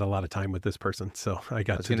 so I had a lot of time with this person. So I got to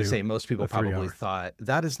do. I was going to say, most people probably thought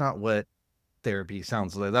that is not what therapy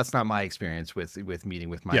sounds like. That's not my experience with meeting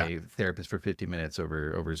with my therapist for 50 minutes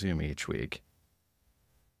over Zoom each week.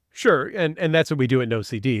 Sure, and that's what we do at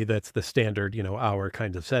NOCD. That's the standard, hour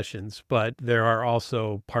kind of sessions. But there are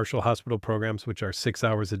also partial hospital programs, which are 6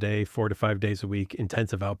 hours a day, 4 to 5 days a week.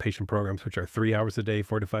 Intensive outpatient programs, which are 3 hours a day,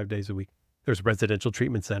 4 to 5 days a week. There's residential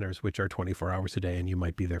treatment centers, which are 24 hours a day, and you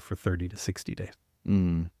might be there for 30 to 60 days.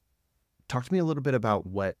 Talk to me a little bit about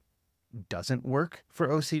what doesn't work for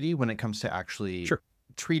OCD when it comes to actually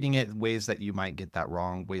treating it, ways that you might get that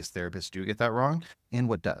wrong, ways therapists do get that wrong, and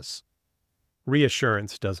what does.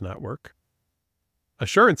 Reassurance does not work.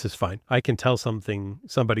 Assurance is fine. I can tell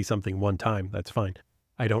somebody something one time. That's fine.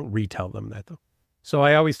 I don't retell them that though. So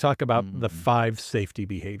I always talk about the 5 safety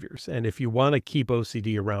behaviors. And if you want to keep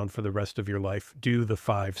OCD around for the rest of your life, do the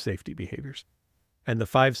 5 safety behaviors. And the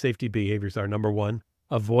 5 safety behaviors are: number 1,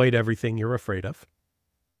 avoid everything you're afraid of.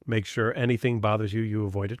 Make sure anything bothers you, you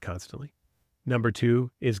avoid it constantly. Number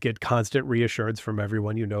 2 is get constant reassurance from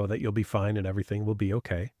everyone you know that you'll be fine and everything will be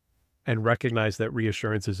okay. And recognize that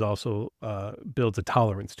reassurance is also builds a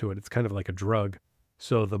tolerance to it. It's kind of like a drug.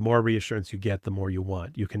 So the more reassurance you get, the more you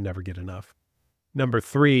want. You can never get enough. Number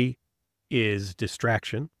 3 is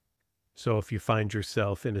distraction. So if you find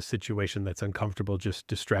yourself in a situation that's uncomfortable, just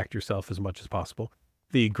distract yourself as much as possible.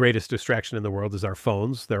 The greatest distraction in the world is our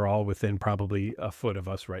phones. They're all within probably a foot of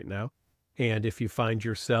us right now. And if you find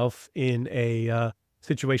yourself in a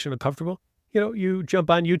situation uncomfortable, you jump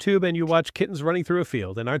on YouTube and you watch kittens running through a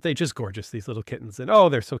field, and aren't they just gorgeous, these little kittens? And oh,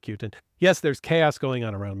 they're so cute. And yes, there's chaos going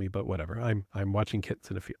on around me, but whatever. I'm watching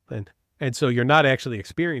kittens in a field. And so you're not actually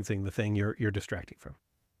experiencing the thing you're distracting from.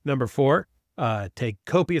 Number 4, take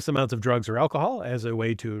copious amounts of drugs or alcohol as a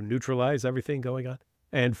way to neutralize everything going on.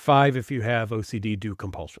 And 5, if you have OCD, do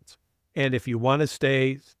compulsions. And if you want to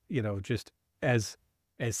stay, just as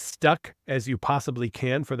stuck as you possibly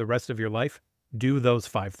can for the rest of your life, do those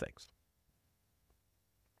 5 things.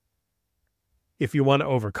 If you want to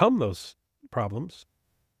overcome those problems,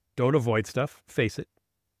 don't avoid stuff, face it.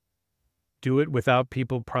 Do it without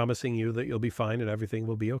people promising you that you'll be fine and everything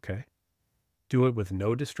will be okay. Do it with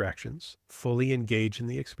no distractions, fully engage in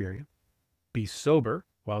the experience, be sober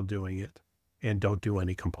while doing it, and don't do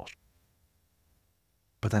any compulsion.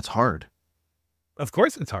 But that's hard. Of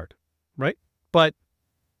course it's hard, right? But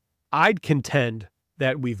I'd contend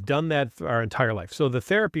that we've done that our entire life. So the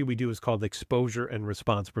therapy we do is called exposure and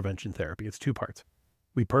response prevention therapy. It's 2 parts.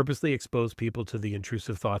 We purposely expose people to the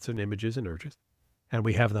intrusive thoughts and images and urges, and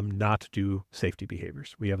we have them not do safety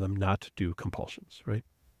behaviors. We have them not do compulsions, right?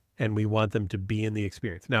 And we want them to be in the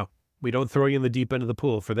experience. Now, we don't throw you in the deep end of the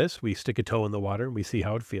pool for this. We stick a toe in the water and we see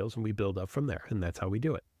how it feels and we build up from there. And that's how we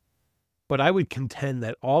do it. But I would contend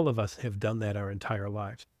that all of us have done that our entire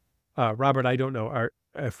lives. Robert, I don't know.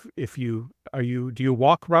 Do you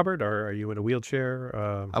walk, Robert, or are you in a wheelchair?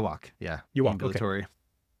 I walk. Yeah. You walk. Ambulatory.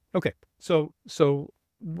 Okay. So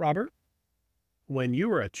Robert, when you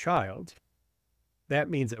were a child, that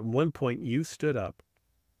means at one point you stood up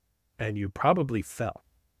and you probably fell.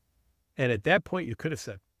 And at that point you could have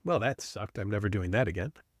said, well, that sucked. I'm never doing that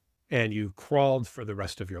again. And you crawled for the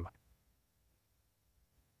rest of your life.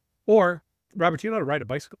 Or, Robert, do you know how to ride a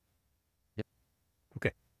bicycle? Yep.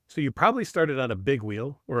 Okay. So you probably started on a big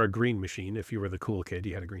wheel or a green machine. If you were the cool kid,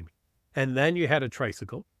 you had a green machine. And then you had a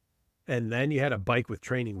tricycle. And then you had a bike with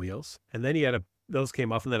training wheels. And then you had those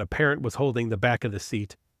came off, and then a parent was holding the back of the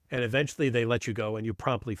seat. And eventually they let you go and you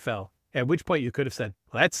promptly fell. At which point you could have said,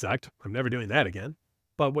 well, that sucked. I'm never doing that again.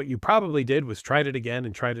 But what you probably did was tried it again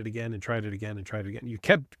and tried it again and tried it again and tried it again. You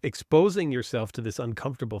kept exposing yourself to this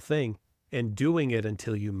uncomfortable thing and doing it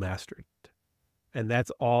until you mastered it. And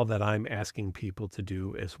that's all that I'm asking people to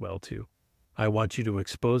do as well, too. I want you to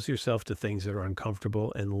expose yourself to things that are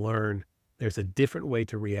uncomfortable and learn there's a different way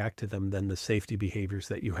to react to them than the safety behaviors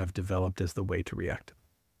that you have developed as the way to react.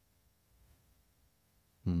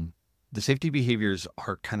 The safety behaviors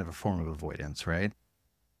are kind of a form of avoidance, right?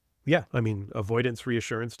 Yeah. I mean, avoidance,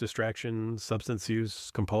 reassurance, distraction, substance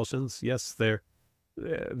use, compulsions. Yes, they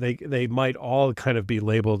might all kind of be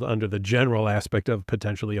labeled under the general aspect of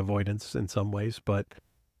potentially avoidance in some ways, but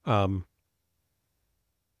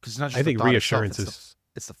Because it's not just I the think thought reassurance itself,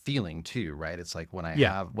 it's the feeling too, right? It's like when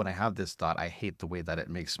I have this thought, I hate the way that it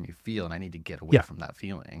makes me feel, and I need to get away from that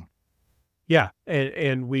feeling. Yeah.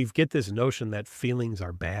 And we get this notion that feelings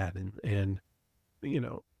are bad. And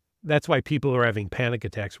that's why people who are having panic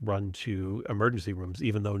attacks run to emergency rooms,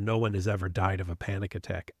 even though no one has ever died of a panic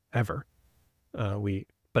attack ever.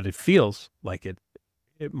 But it feels like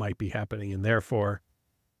it might be happening. And therefore,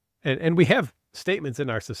 and we have statements in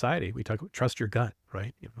our society. We talk about trust your gut,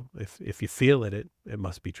 right? If you feel it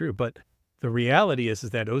must be true. But the reality is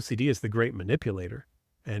that OCD is the great manipulator,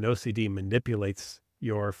 and OCD manipulates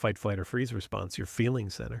your fight, flight, or freeze response, your feeling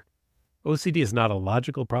center. OCD is not a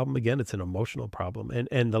logical problem. Again, it's an emotional problem.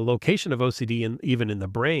 And the location of OCD, even in the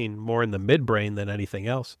brain, more in the midbrain than anything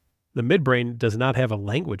else, the midbrain does not have a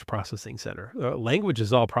language processing center. Language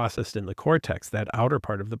is all processed in the cortex, that outer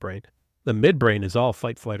part of the brain. The midbrain is all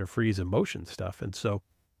fight, flight, or freeze emotion stuff. And so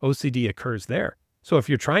OCD occurs there. So if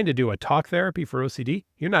you're trying to do a talk therapy for OCD,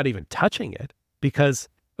 you're not even touching it because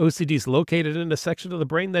OCD is located in a section of the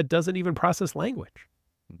brain that doesn't even process language.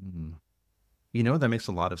 That makes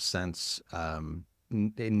a lot of sense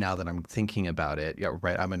now that I'm thinking about it. Yeah,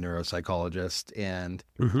 right. I'm a neuropsychologist, and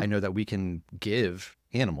I know that we can give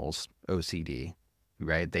animals OCD,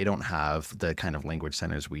 right? They don't have the kind of language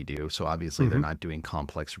centers we do. So obviously they're not doing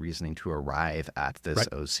complex reasoning to arrive at this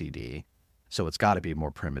OCD. So it's got to be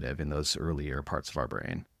more primitive in those earlier parts of our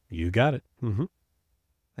brain. You got it.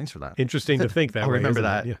 Thanks for that. Interesting to think that I'll way. Remember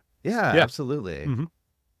that. Yeah, absolutely.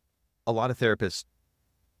 A lot of therapists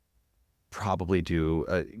probably do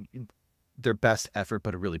their best effort,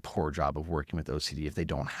 but a really poor job of working with OCD if they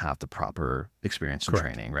don't have the proper experience and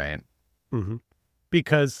training, right?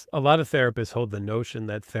 Because a lot of therapists hold the notion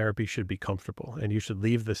that therapy should be comfortable and you should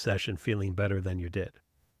leave the session feeling better than you did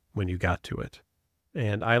when you got to it.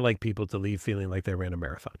 And I like people to leave feeling like they ran a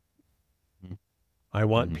marathon. I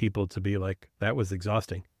want people to be like, that was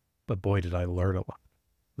exhausting, but boy, did I learn a lot.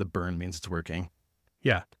 The burn means it's working.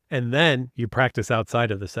 Yeah. And then you practice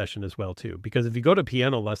outside of the session as well too. Because if you go to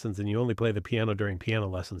piano lessons and you only play the piano during piano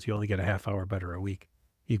lessons, you only get a half hour better a week.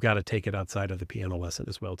 You've got to take it outside of the piano lesson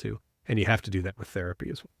as well too. And you have to do that with therapy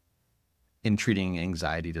as well. In treating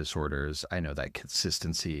anxiety disorders, I know that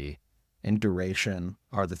consistency and duration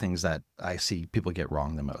are the things that I see people get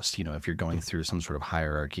wrong the most. You know, if you're going through some sort of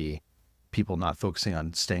hierarchy, people not focusing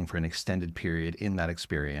on staying for an extended period in that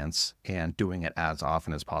experience and doing it as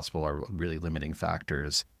often as possible are really limiting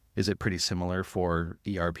factors. Is it pretty similar for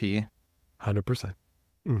ERP? 100%.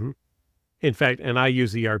 Mm-hmm. In fact, and I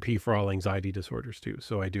use ERP for all anxiety disorders too.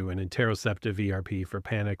 So I do an interoceptive ERP for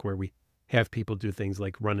panic, where we have people do things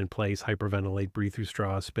like run in place, hyperventilate, breathe through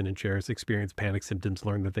straws, spin in chairs, experience panic symptoms,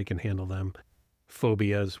 learn that they can handle them.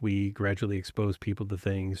 Phobias, we gradually expose people to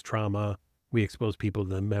things. Trauma, we expose people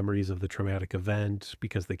to the memories of the traumatic event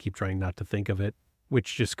because they keep trying not to think of it,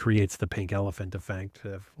 which just creates the pink elephant effect.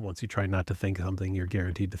 Once you try not to think something, you're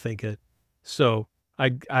guaranteed to think it. So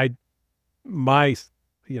my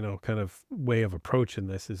kind of way of approaching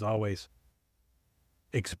this is always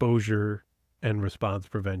exposure and response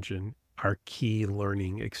prevention are key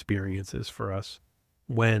learning experiences for us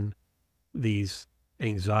when these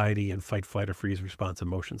anxiety and fight, flight, or freeze response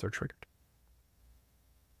emotions are triggered.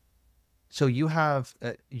 So you have,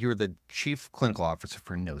 you're the chief clinical officer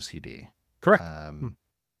for NOCD. Correct.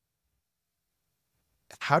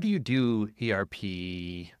 How do you do ERP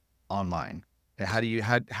online? How do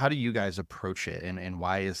you guys approach it, and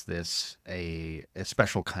why is this a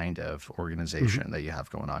special kind of organization that you have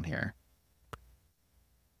going on here?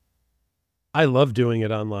 I love doing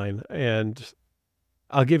it online, and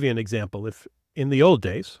I'll give you an example. If in the old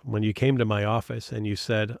days, when you came to my office and you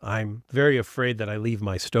said, "I'm very afraid that I leave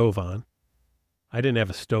my stove on," I didn't have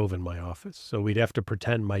a stove in my office, so we'd have to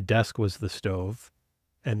pretend my desk was the stove,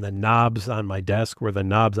 and the knobs on my desk were the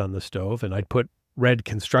knobs on the stove, and I'd put red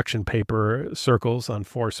construction paper circles on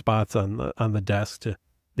 4 spots on the desk to,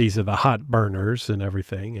 these are the hot burners and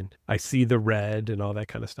everything, and I see the red and all that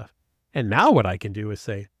kind of stuff. And now what I can do is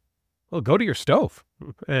say, well, go to your stove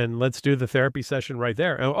and let's do the therapy session right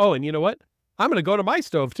there. Oh, and you know what? I'm going to go to my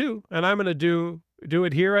stove too, and I'm going to do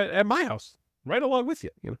it here at my house right along with you.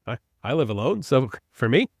 I live alone, so for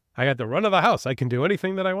me, I got the run of the house. I can do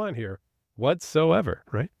anything that I want here whatsoever,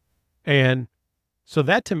 right? And so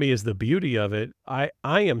that to me is the beauty of it. I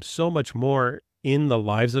am so much more in the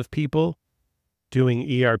lives of people doing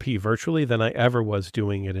ERP virtually than I ever was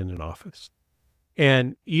doing it in an office.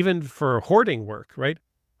 And even for hoarding work, right?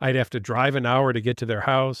 I'd have to drive an hour to get to their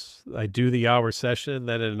house. I do the hour session,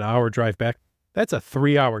 then an hour drive back. That's a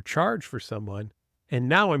 3-hour charge for someone. And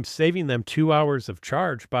now I'm saving them 2 hours of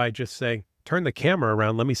charge by just saying, turn the camera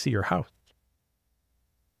around, let me see your house.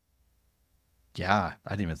 Yeah, I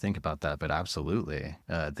didn't even think about that, but absolutely.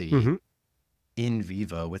 The in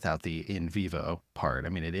vivo without the in vivo part. I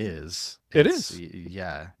mean, it is. It is.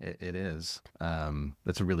 Yeah, it is.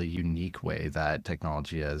 That's a really unique way that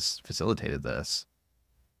technology has facilitated this.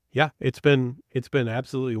 Yeah, it's been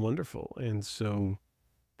absolutely wonderful. And so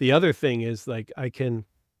the other thing is, like,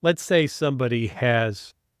 let's say somebody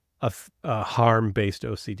has a harm-based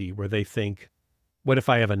OCD where they think, what if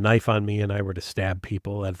I have a knife on me and I were to stab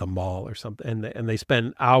people at the mall or something? And they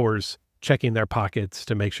spend hours checking their pockets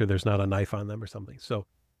to make sure there's not a knife on them or something. So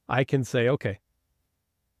I can say, okay,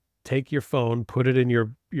 take your phone, put it in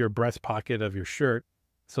your breast pocket of your shirt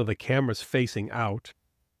so the camera's facing out,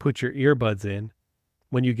 put your earbuds in.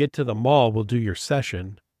 When you get to the mall, we'll do your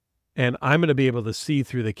session, and I'm going to be able to see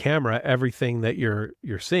through the camera everything that you're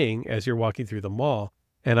seeing as you're walking through the mall,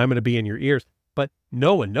 and I'm going to be in your ears, but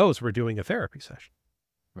no one knows we're doing a therapy session.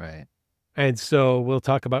 Right. And so we'll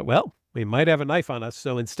talk about, well, we might have a knife on us,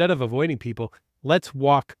 so instead of avoiding people, let's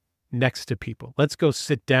walk next to people. Let's go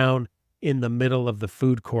sit down in the middle of the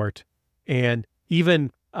food court and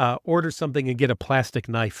even order something and get a plastic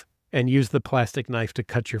knife and use the plastic knife to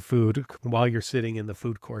cut your food while you're sitting in the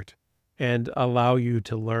food court and allow you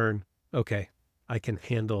to learn, okay, I can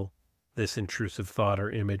handle this intrusive thought or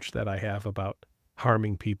image that I have about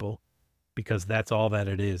harming people, because that's all that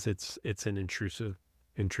it is. It's an intrusive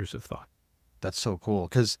thought. That's so cool.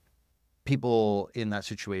 Because people in that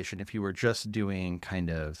situation, if you were just doing kind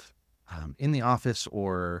of in the office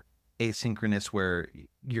or asynchronous where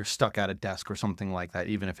you're stuck at a desk or something like that,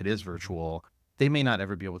 even if it is virtual, they may not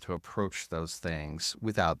ever be able to approach those things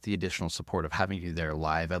without the additional support of having you there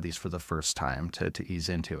live, at least for the first time, to ease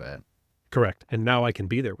into it. Correct. And now I can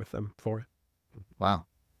be there with them for it. Wow.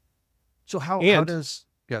 So how does,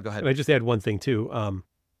 yeah, go ahead. And I just add one thing too.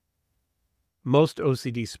 Most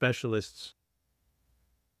OCD specialists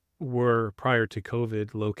were, prior to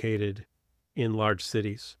COVID, located in large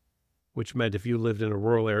cities. which meant if you lived in a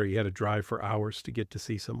rural area, you had to drive for hours to get to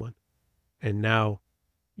see someone. And now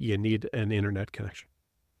you need an internet connection.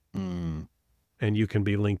 Mm, And you can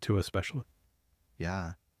be linked to a specialist.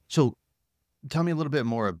 yeah. So tell me a little bit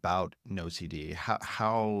more about NOCD.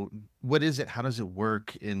 What is it? How does it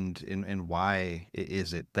work? And why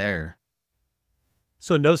is it there?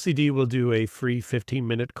 So NoCD will do a free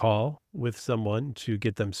 15-minute call with someone to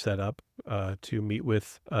get them set up to meet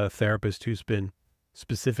with a therapist who's been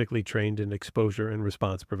specifically trained in exposure and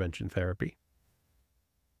response prevention therapy.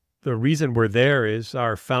 The reason we're there is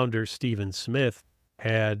our founder, Stephen Smith,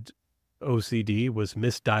 had OCD, was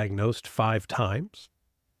misdiagnosed 5 times.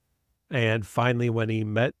 And finally, when he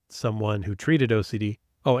met someone who treated OCD,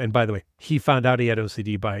 oh, and by the way, he found out he had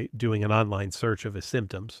OCD by doing an online search of his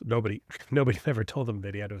symptoms. Nobody ever told him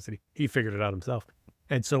that he had OCD. He figured it out himself.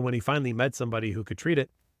 And so when he finally met somebody who could treat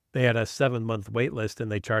it, they had a 7-month wait list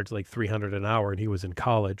and they charged like $300 an hour, and he was in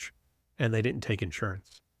college and they didn't take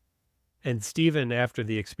insurance. And Stephen, after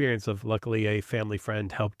the experience of, luckily a family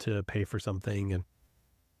friend helped to pay for something, and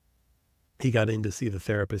he got in to see the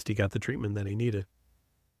therapist, he got the treatment that he needed.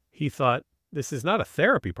 He thought, this is not a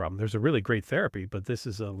therapy problem. There's a really great therapy, but this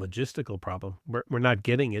is a logistical problem. We're not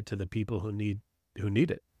getting it to the people who need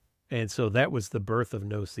it. And so that was the birth of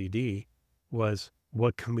NoCD, was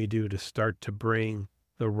what can we do to start to bring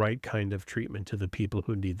the right kind of treatment to the people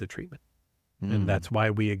who need the treatment? And that's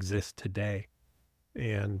why we exist today,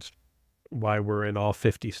 and why we're in all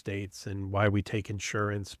 50 states, and why we take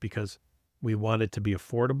insurance, because we want it to be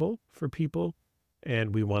affordable for people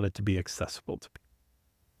and we want it to be accessible to people.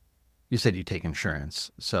 You said you take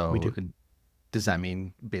insurance. So We do. does that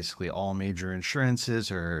mean basically all major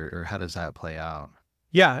insurances, or how does that play out?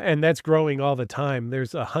 Yeah, and that's growing all the time.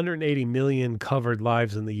 There's 180 million covered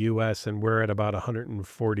lives in the US, and we're at about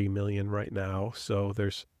 140 million right now. So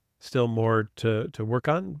there's still more to work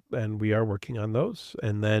on, and we are working on those.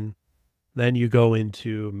 And then you go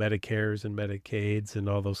into Medicares and Medicaids and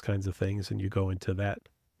all those kinds of things, and you go into that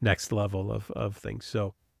next level of things.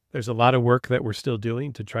 So there's a lot of work that we're still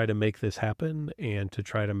doing to try to make this happen and to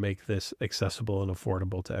try to make this accessible and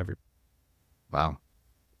affordable to everyone. Wow.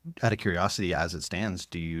 Out of curiosity, as it stands,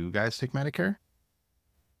 do you guys take Medicare?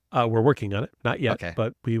 We're working on it, not yet, Okay.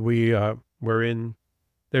 but we're in.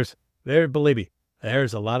 Believe me,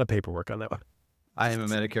 there's a lot of paperwork on that one. I am a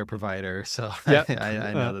Medicare provider, so Yep.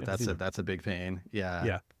 I know that that's a big pain. Yeah.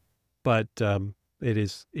 Yeah, but it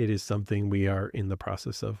is something we are in the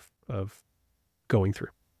process of going through.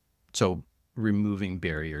 So removing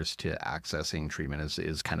barriers to accessing treatment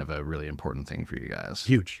is kind of a really important thing for you guys.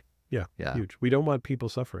 Huge. Yeah, Yeah. huge. We don't want people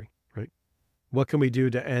suffering, right? What can we do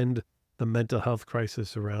to end the mental health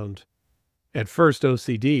crisis around, at first,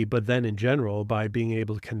 OCD, but then in general, by being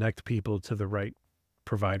able to connect people to the right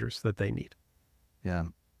providers that they need? Yeah.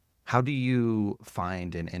 How do you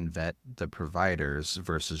find and vet the providers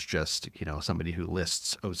versus just, somebody who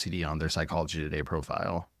lists OCD on their Psychology Today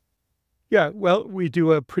profile? Yeah, well, we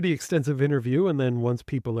do a pretty extensive interview, and then once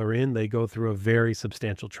people are in, they go through a very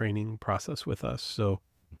substantial training process with us. So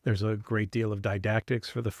there's a great deal of didactics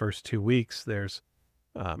for the first 2 weeks. There's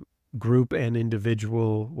group and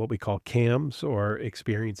individual, what we call CAMs, or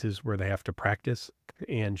experiences where they have to practice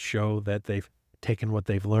and show that they've taken what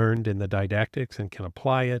they've learned in the didactics and can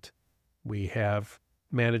apply it. We have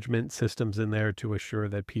management systems in there to assure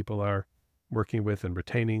that people are working with and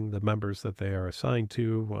retaining the members that they are assigned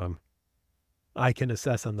to. I can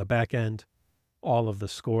assess on the back end all of the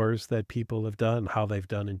scores that people have done, how they've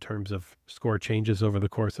done in terms of score changes over the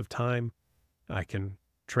course of time. I can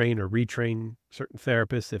train or retrain certain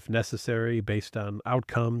therapists if necessary based on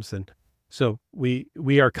outcomes. And so we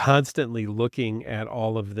are constantly looking at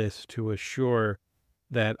all of this to assure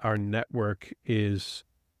that our network is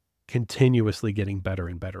continuously getting better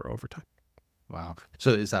and better over time. Wow.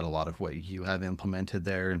 So is that a lot of what you have implemented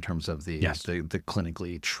there in terms of the Yes. the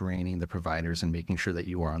clinically training the providers and making sure that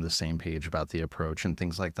you are on the same page about the approach and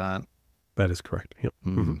things like that? That is correct. Yep.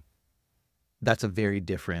 Mhm. That's a very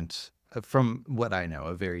different, from what I know,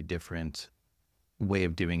 a very different way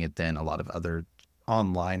of doing it than a lot of other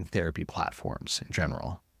online therapy platforms in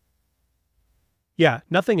general. Yeah,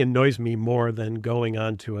 nothing annoys me more than going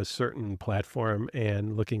onto a certain platform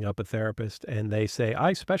and looking up a therapist and they say,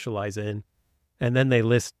 I specialize in, and then they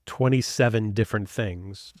list 27 different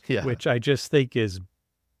things, Yeah. which I just think is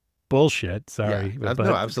bullshit. Sorry. Yeah.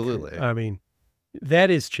 No, absolutely. I mean, that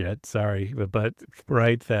is shit. Sorry. But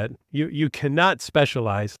right, that you cannot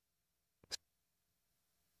specialize.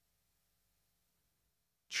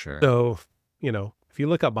 Sure. So, if you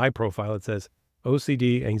look up my profile, it says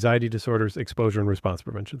OCD, anxiety disorders, exposure and response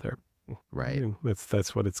prevention therapy. Right.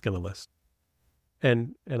 That's what it's going to list.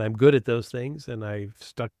 and I'm good at those things, and I've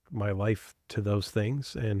stuck my life to those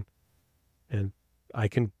things, and I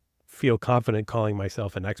can feel confident calling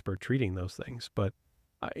myself an expert treating those things. But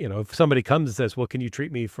you know, if somebody comes and says, "Well, can you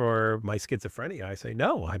treat me for my schizophrenia?" I say,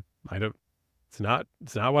 "No, I don't. It's not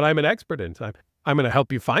what I'm an expert in. I'm going to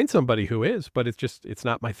help you find somebody who is, but it's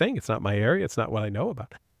not my thing. It's not my area. It's not what I know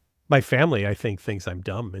about." My family, I think, thinks I'm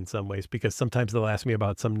dumb in some ways because sometimes they'll ask me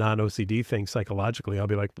about some non-OCD thing psychologically. I'll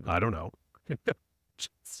be like, "I don't know."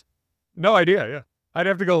 No idea. Yeah. I'd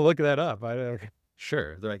have to go look that up.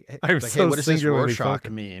 Sure. They're like, hey, I'm like, hey, so what does this singularly Rorschach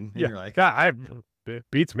focused. mean? And Yeah. you're like, Yeah. It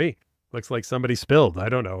beats me. Looks like somebody spilled. I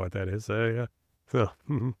don't know what that is. Yeah. So,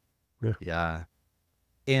 yeah. yeah.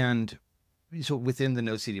 And so within the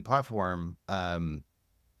NOCD platform,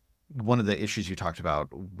 one of the issues you talked about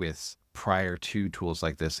with prior to tools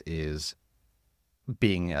like this is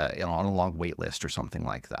being you know, on a long wait list or something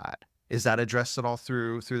like that. Is that addressed at all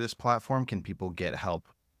through this platform? Can people get help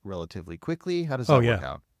relatively quickly? How does Oh, that work yeah.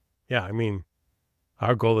 out? Yeah. I mean,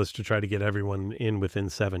 our goal is to try to get everyone in within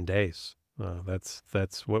 7 days.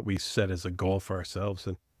 That's what we set as a goal for ourselves.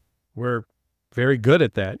 And we're very good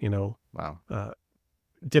at that, you know. Wow.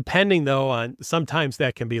 Depending though on, sometimes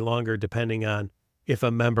that can be longer depending on if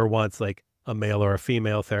a member wants like a male or a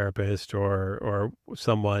female therapist or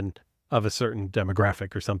someone of a certain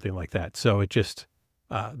demographic or something like that. So it just,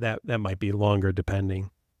 that might be longer depending.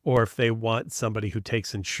 Or if they want somebody who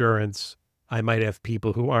takes insurance, I might have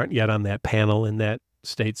people who aren't yet on that panel in that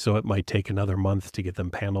state. So it might take another month to get them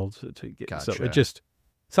paneled to get, so Gotcha. it just,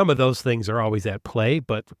 some of those things are always at play,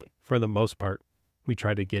 but for the most part, we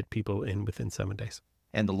try to get people in within 7 days.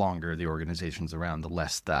 And the longer the organization's around, the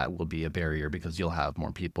less that will be a barrier because you'll have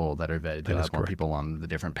more people that are vetted. You'll have more people on the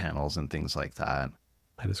different panels and things like that.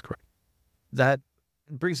 That is correct. That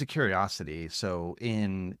brings a curiosity. So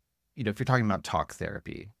in, you know, if you're talking about talk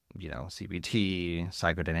therapy, you know, CBT,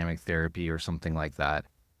 psychodynamic therapy, or something like that,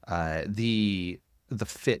 the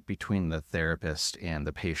fit between the therapist and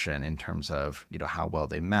the patient in terms of, you know, how well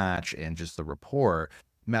they match and just the rapport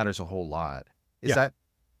matters a whole lot. Is that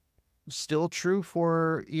still true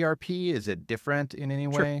for ERP? Is it different in any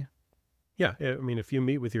way? Yeah. I mean, if you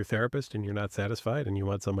meet with your therapist and you're not satisfied and you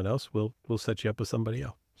want someone else, we'll set you up with somebody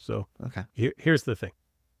else. So okay. Here's the thing.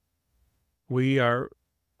 We are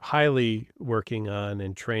highly working on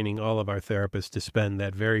and training all of our therapists to spend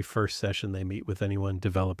that very first session they meet with anyone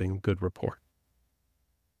developing good rapport.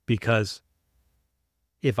 Because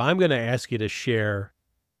if I'm going to ask you to share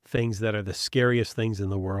things that are the scariest things in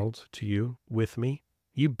the world to you with me,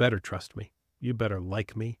 you better trust me. You better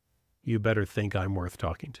like me. You better think I'm worth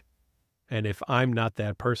talking to. And if I'm not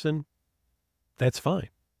that person, that's fine.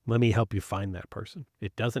 Let me help you find that person.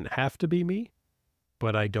 It doesn't have to be me,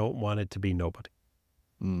 but I don't want it to be nobody.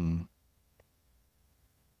 Mm.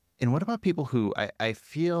 And what about people who I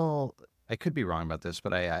feel, I could be wrong about this,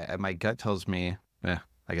 but my gut tells me,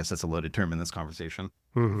 I guess that's a loaded term in this conversation.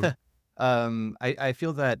 Mm-hmm. I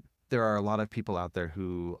feel that there are a lot of people out there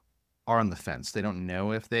who are on the fence. They don't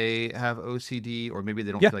know if they have OCD, or maybe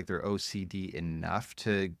they don't feel like they're OCD enough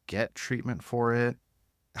to get treatment for it.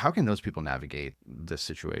 How can those people navigate this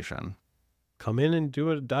situation? Come in and do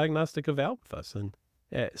a diagnostic eval with us and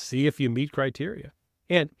see if you meet criteria.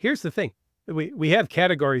 And here's the thing. We have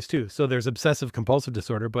categories too. So there's obsessive compulsive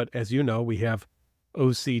disorder, but as you know, we have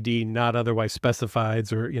OCD not otherwise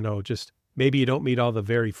specified, or, you know, just maybe you don't meet all the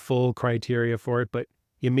very full criteria for it, but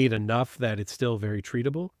you meet enough that it's still very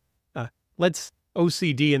treatable. Let's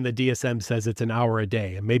OCD in the DSM says it's an hour a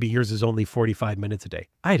day, and maybe yours is only 45 minutes a day.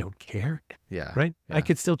 I don't care. Yeah. Right. Yeah. I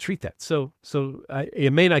could still treat that. So you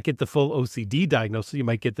may not get the full OCD diagnosis. You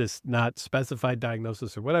might get this not specified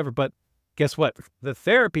diagnosis or whatever, but guess what? The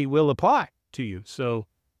therapy will apply to you. So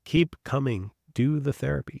keep coming, do the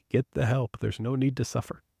therapy, get the help. There's no need to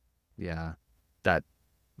suffer. Yeah. That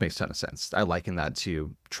makes a ton of sense. I liken that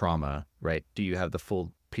to trauma, right? Do you have the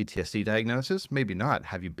full PTSD diagnosis? Maybe not.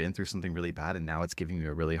 Have you been through something really bad and now it's giving you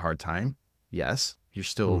a really hard time? Yes. You're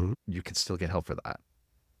still, you can still get help for that.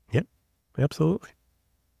 Yep. Absolutely.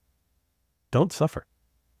 Don't suffer.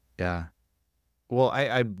 Yeah. Well,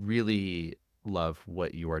 I really love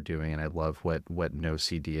what you are doing, and I love what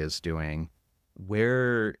NOCD is doing.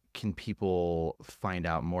 Where can people find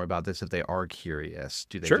out more about this if they are curious?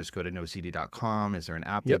 Do they just go to nocd.com? Is there an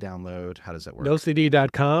app they download? How does that work?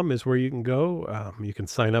 NOCD.com is where you can go. You can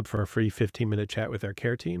sign up for a free 15-minute chat with our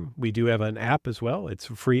care team. We do have an app as well. It's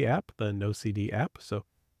a free app, the NOCD app. So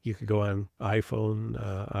you could go on iPhone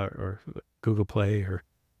or Google Play or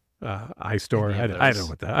iStore. I don't know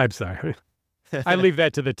what that. I'm sorry. I leave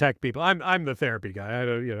that to the tech people. I'm the therapy guy. I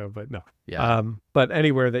don't, you know, but no. Yeah. But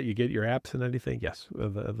anywhere that you get your apps and anything, yes,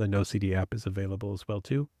 the NoCD app is available as well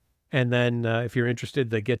too. And then if you're interested,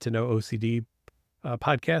 the Get to Know OCD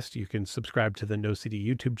podcast, you can subscribe to the NoCD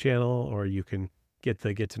YouTube channel, or you can get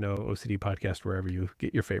the Get to Know OCD podcast wherever you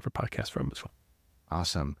get your favorite podcast from as well.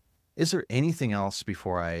 Awesome. Is there anything else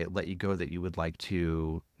before I let you go that you would like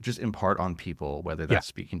to just impart on people, whether that's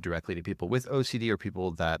speaking directly to people with OCD or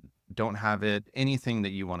people that don't have it? Anything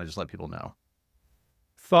that you want to just let people know?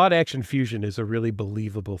 Thought action fusion is a really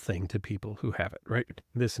believable thing to people who have it, right?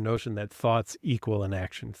 This notion that thoughts equal an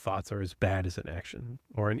action, thoughts are as bad as an action,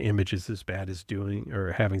 or an image is as bad as doing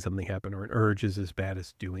or having something happen, or an urge is as bad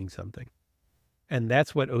as doing something. And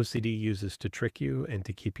that's what OCD uses to trick you and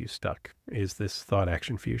to keep you stuck, is this thought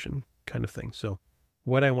action fusion kind of thing. So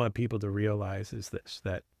what I want people to realize is this,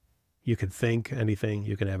 that you can think anything,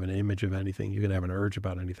 you can have an image of anything, you can have an urge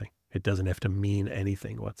about anything. It doesn't have to mean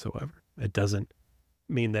anything whatsoever. It doesn't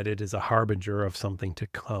mean that it is a harbinger of something to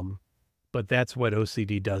come. But that's what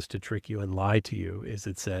OCD does to trick you and lie to you, is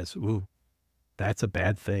it says, ooh, that's a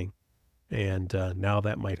bad thing. And now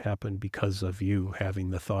that might happen because of you having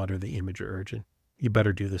the thought or the image or urge. And you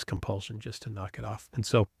better do this compulsion just to knock it off. And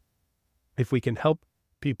so if we can help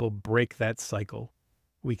people break that cycle,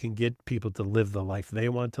 we can get people to live the life they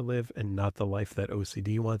want to live and not the life that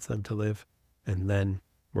OCD wants them to live. And then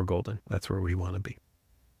we're golden. That's where we want to be.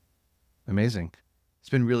 Amazing. It's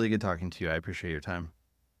been really good talking to you. I appreciate your time.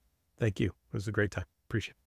 Thank you. It was a great time. Appreciate it.